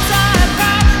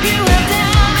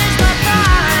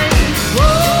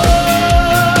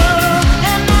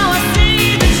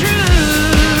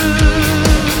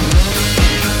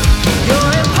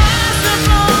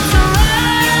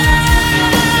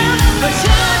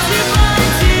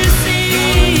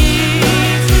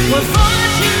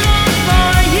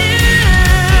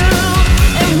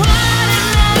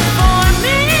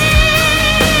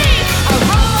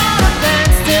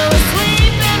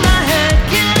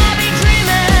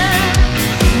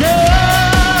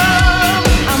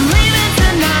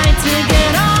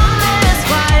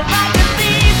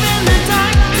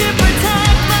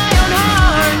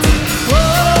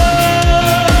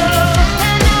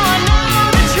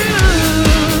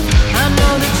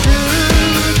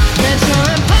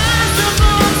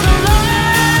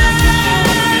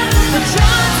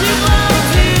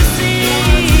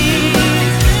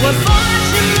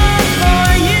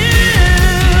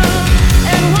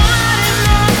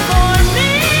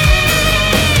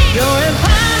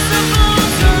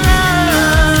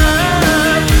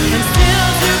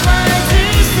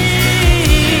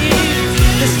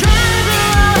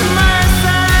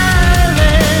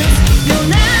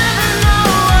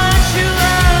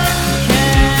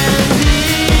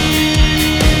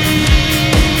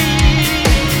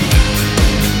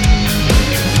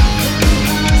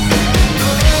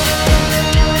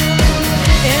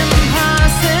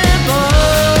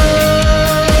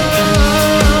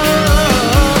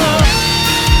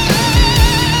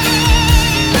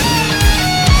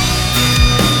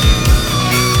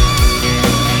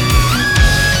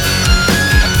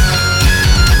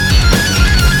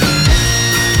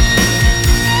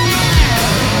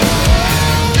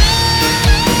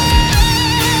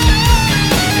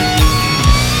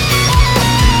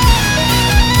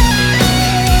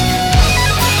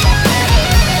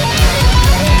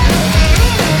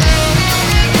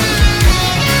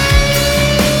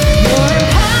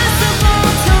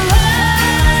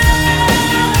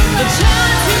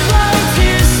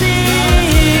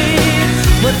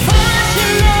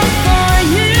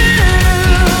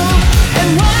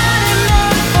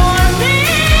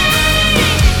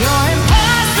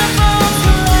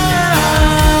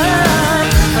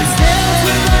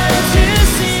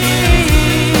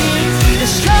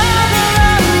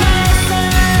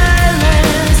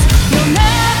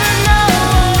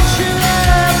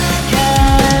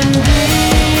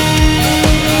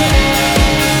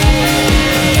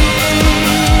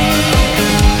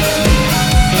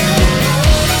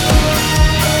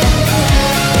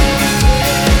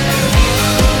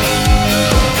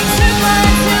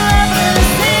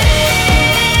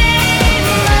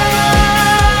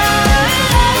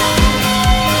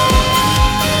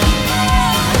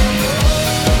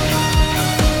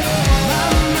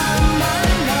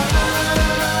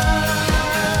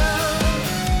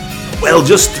Well,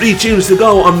 just 3 tunes to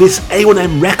go on this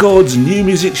A1M Records new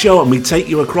music show, and we take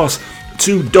you across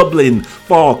to Dublin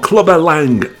for Klubber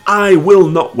Lang, I Will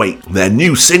Not Wait. Their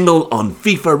new single on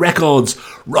FIFA Records,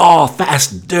 raw,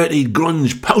 fast, dirty,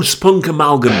 grunge, post-punk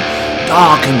amalgam,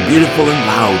 dark and beautiful and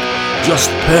loud, just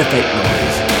perfect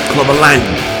noise. Klubber Lang,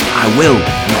 I Will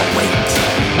Not Wait.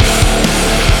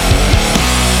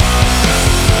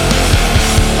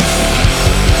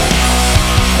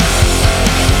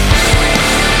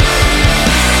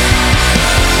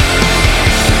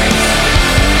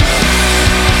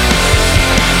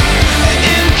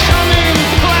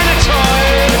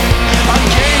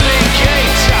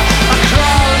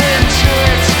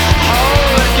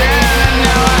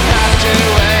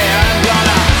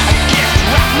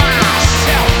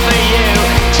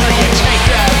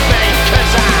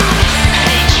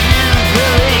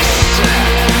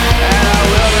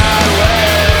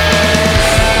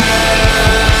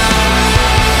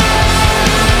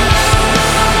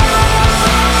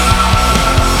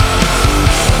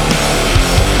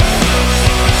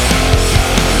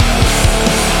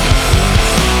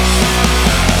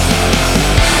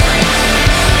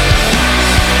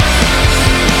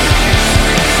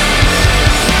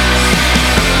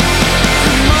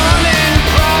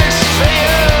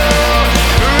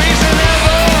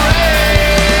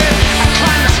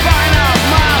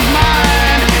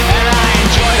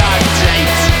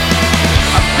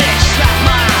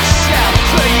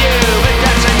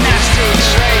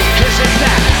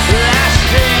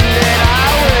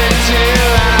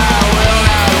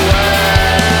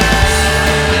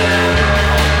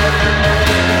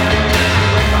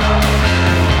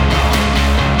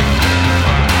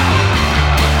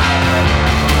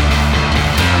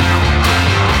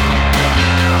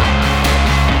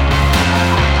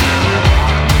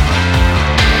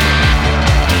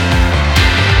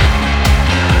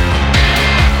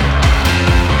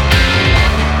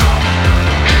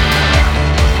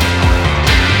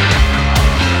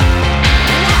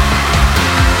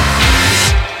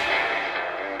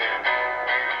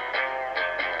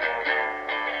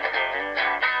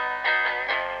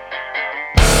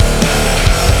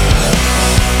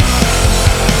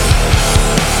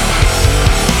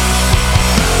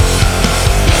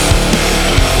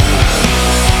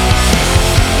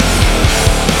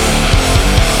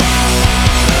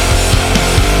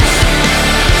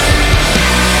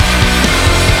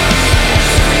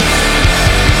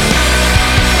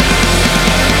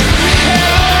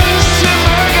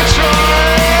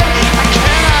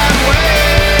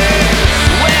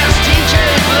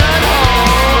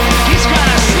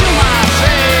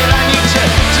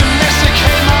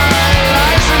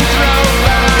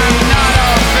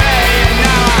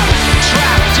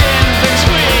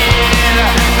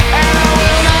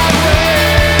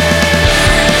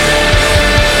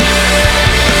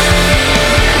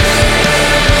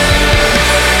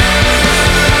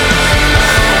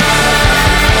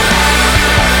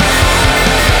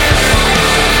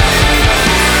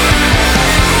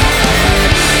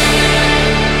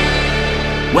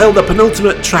 Well, the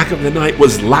penultimate track of the night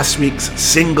was last week's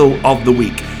single of the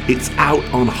week. It's out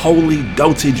on Holy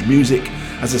Dotage Music.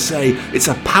 As I say, it's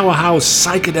a powerhouse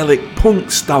psychedelic punk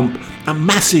stomp, a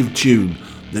massive tune.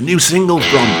 The new single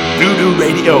from Voodoo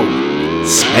Radio,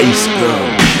 Space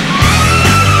Girl.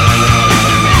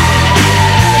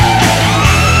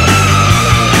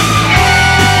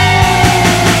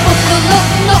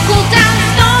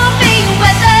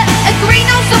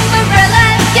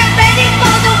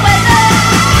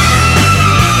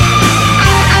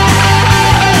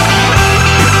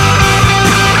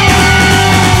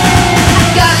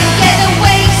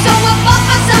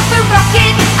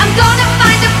 Gonna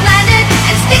find a planet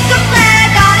and stick a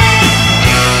flag on it.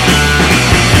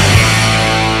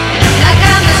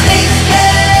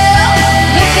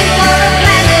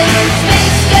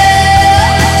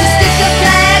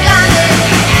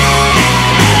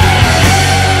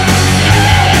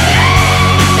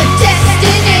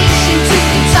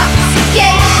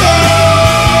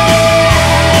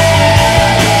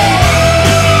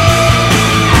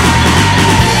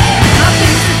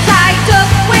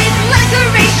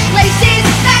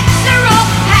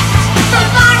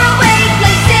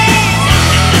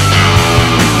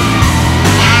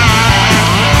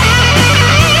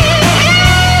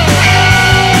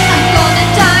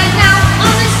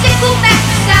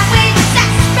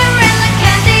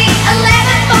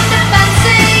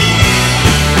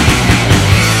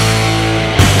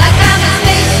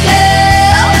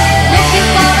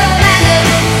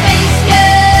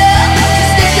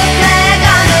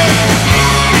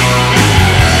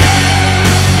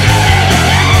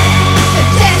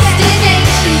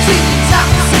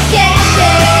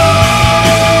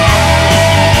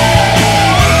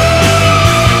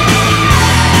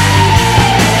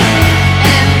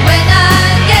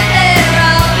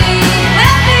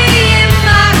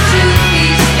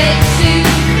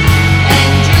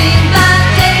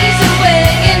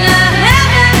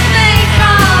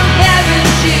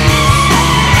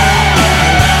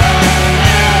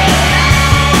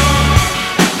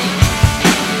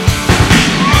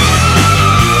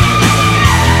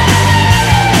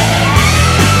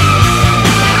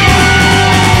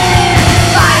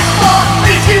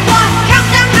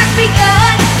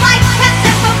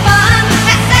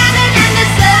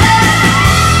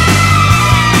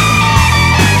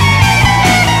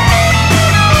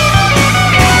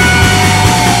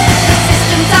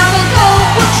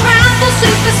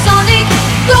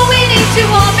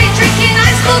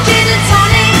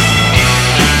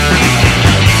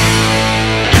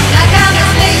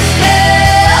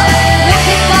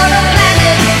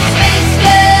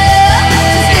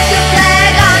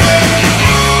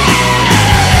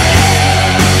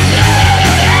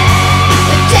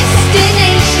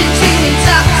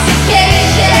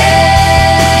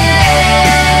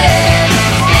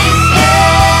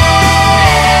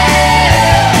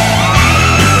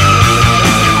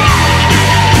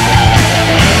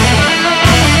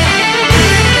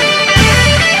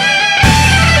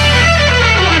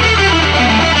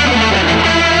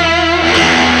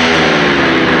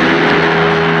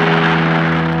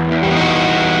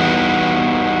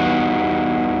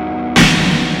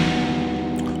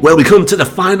 Well, we come to the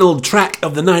final track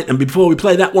of the night, and before we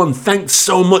play that one, thanks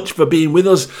so much for being with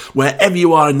us wherever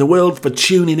you are in the world, for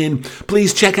tuning in.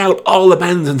 Please check out all the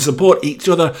bands and support each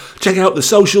other. Check out the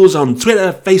socials on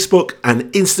Twitter, Facebook and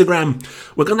Instagram.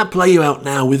 We're going to play you out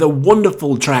now with a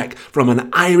wonderful track from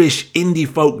an Irish indie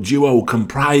folk duo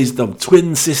comprised of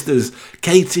twin sisters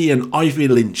Katie and Ivy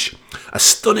Lynch. A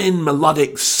stunning,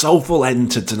 melodic, soulful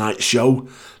end to tonight's show.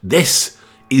 This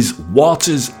is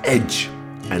Water's Edge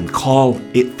and Call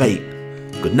It Fate.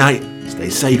 Good night, stay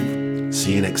safe,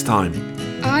 see you next time.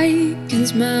 I can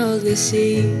smell the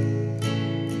sea,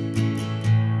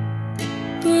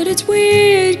 but it's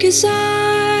weird 'cause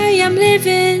I am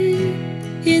living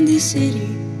in the city.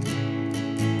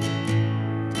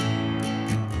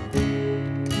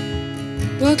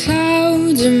 Where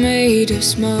clouds are made of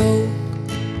smoke,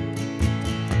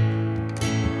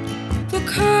 for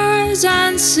cars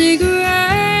and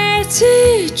cigarettes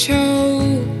it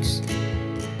chokes.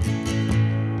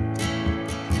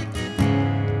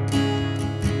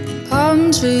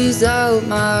 Palm trees out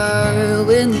my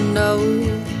window,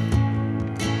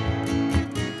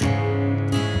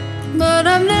 but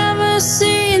I've never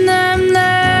seen them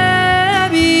there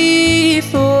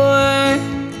before.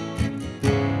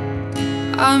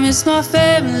 I miss my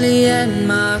family and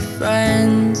my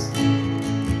friends.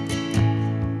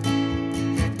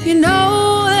 You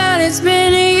know that it's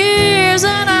been years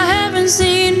and I haven't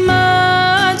seen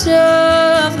much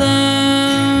of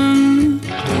them.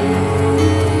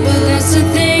 But that's the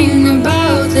thing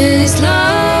about this life,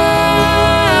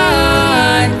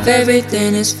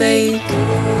 everything is fake.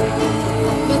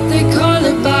 But they call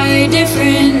it by a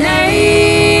different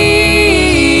name,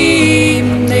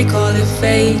 they call it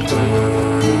fate.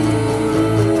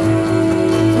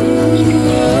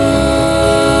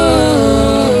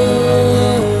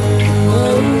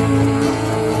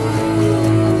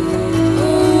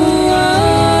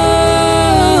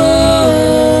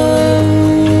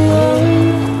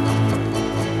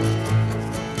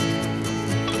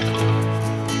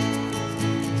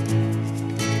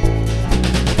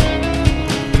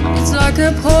 A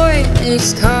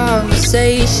pointless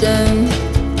conversation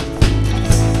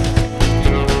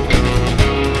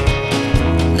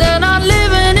they're not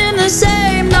living in the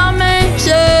same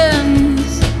dimensions.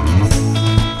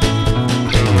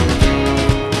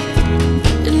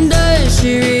 And does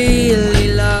she really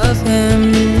love him,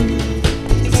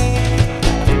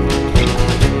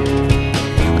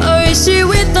 or is she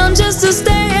with them just to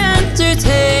stay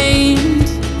entertained?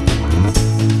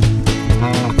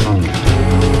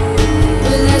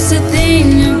 That's the thing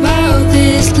about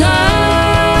this life,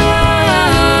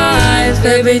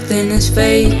 everything is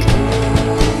fake.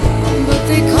 But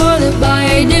they call it by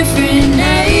a different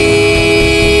name,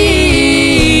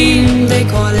 they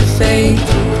call it fate.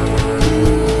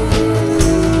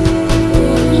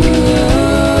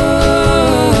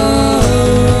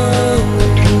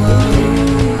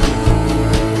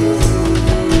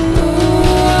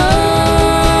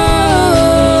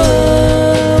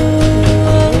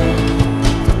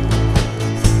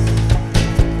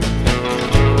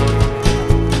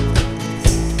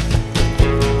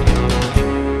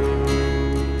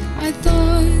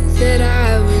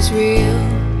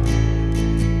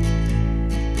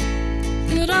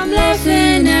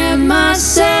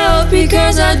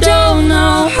 Because I don't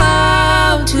know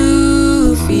how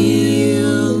to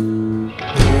feel.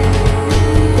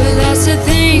 But that's the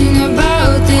thing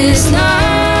about this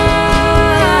life,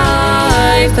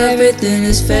 everything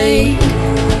is fake.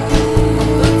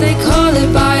 But they call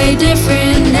it by a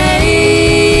different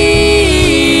name,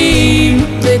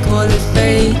 they call it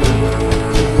fate.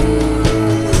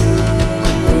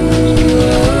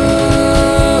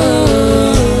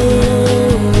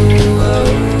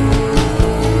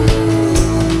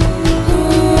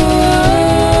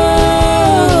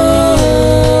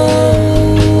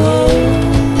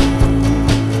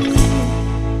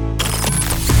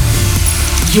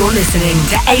 You're listening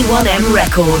to A1M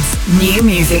Records new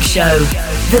music show.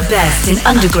 The best in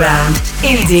underground,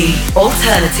 indie,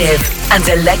 alternative and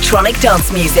electronic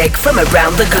dance music from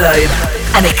around the globe.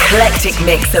 An eclectic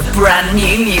mix of brand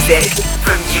new music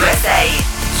from USA,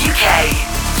 UK,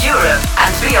 Europe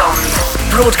and beyond.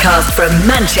 Broadcast from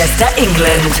Manchester,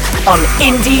 England on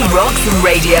Indie Rocks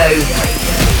Radio.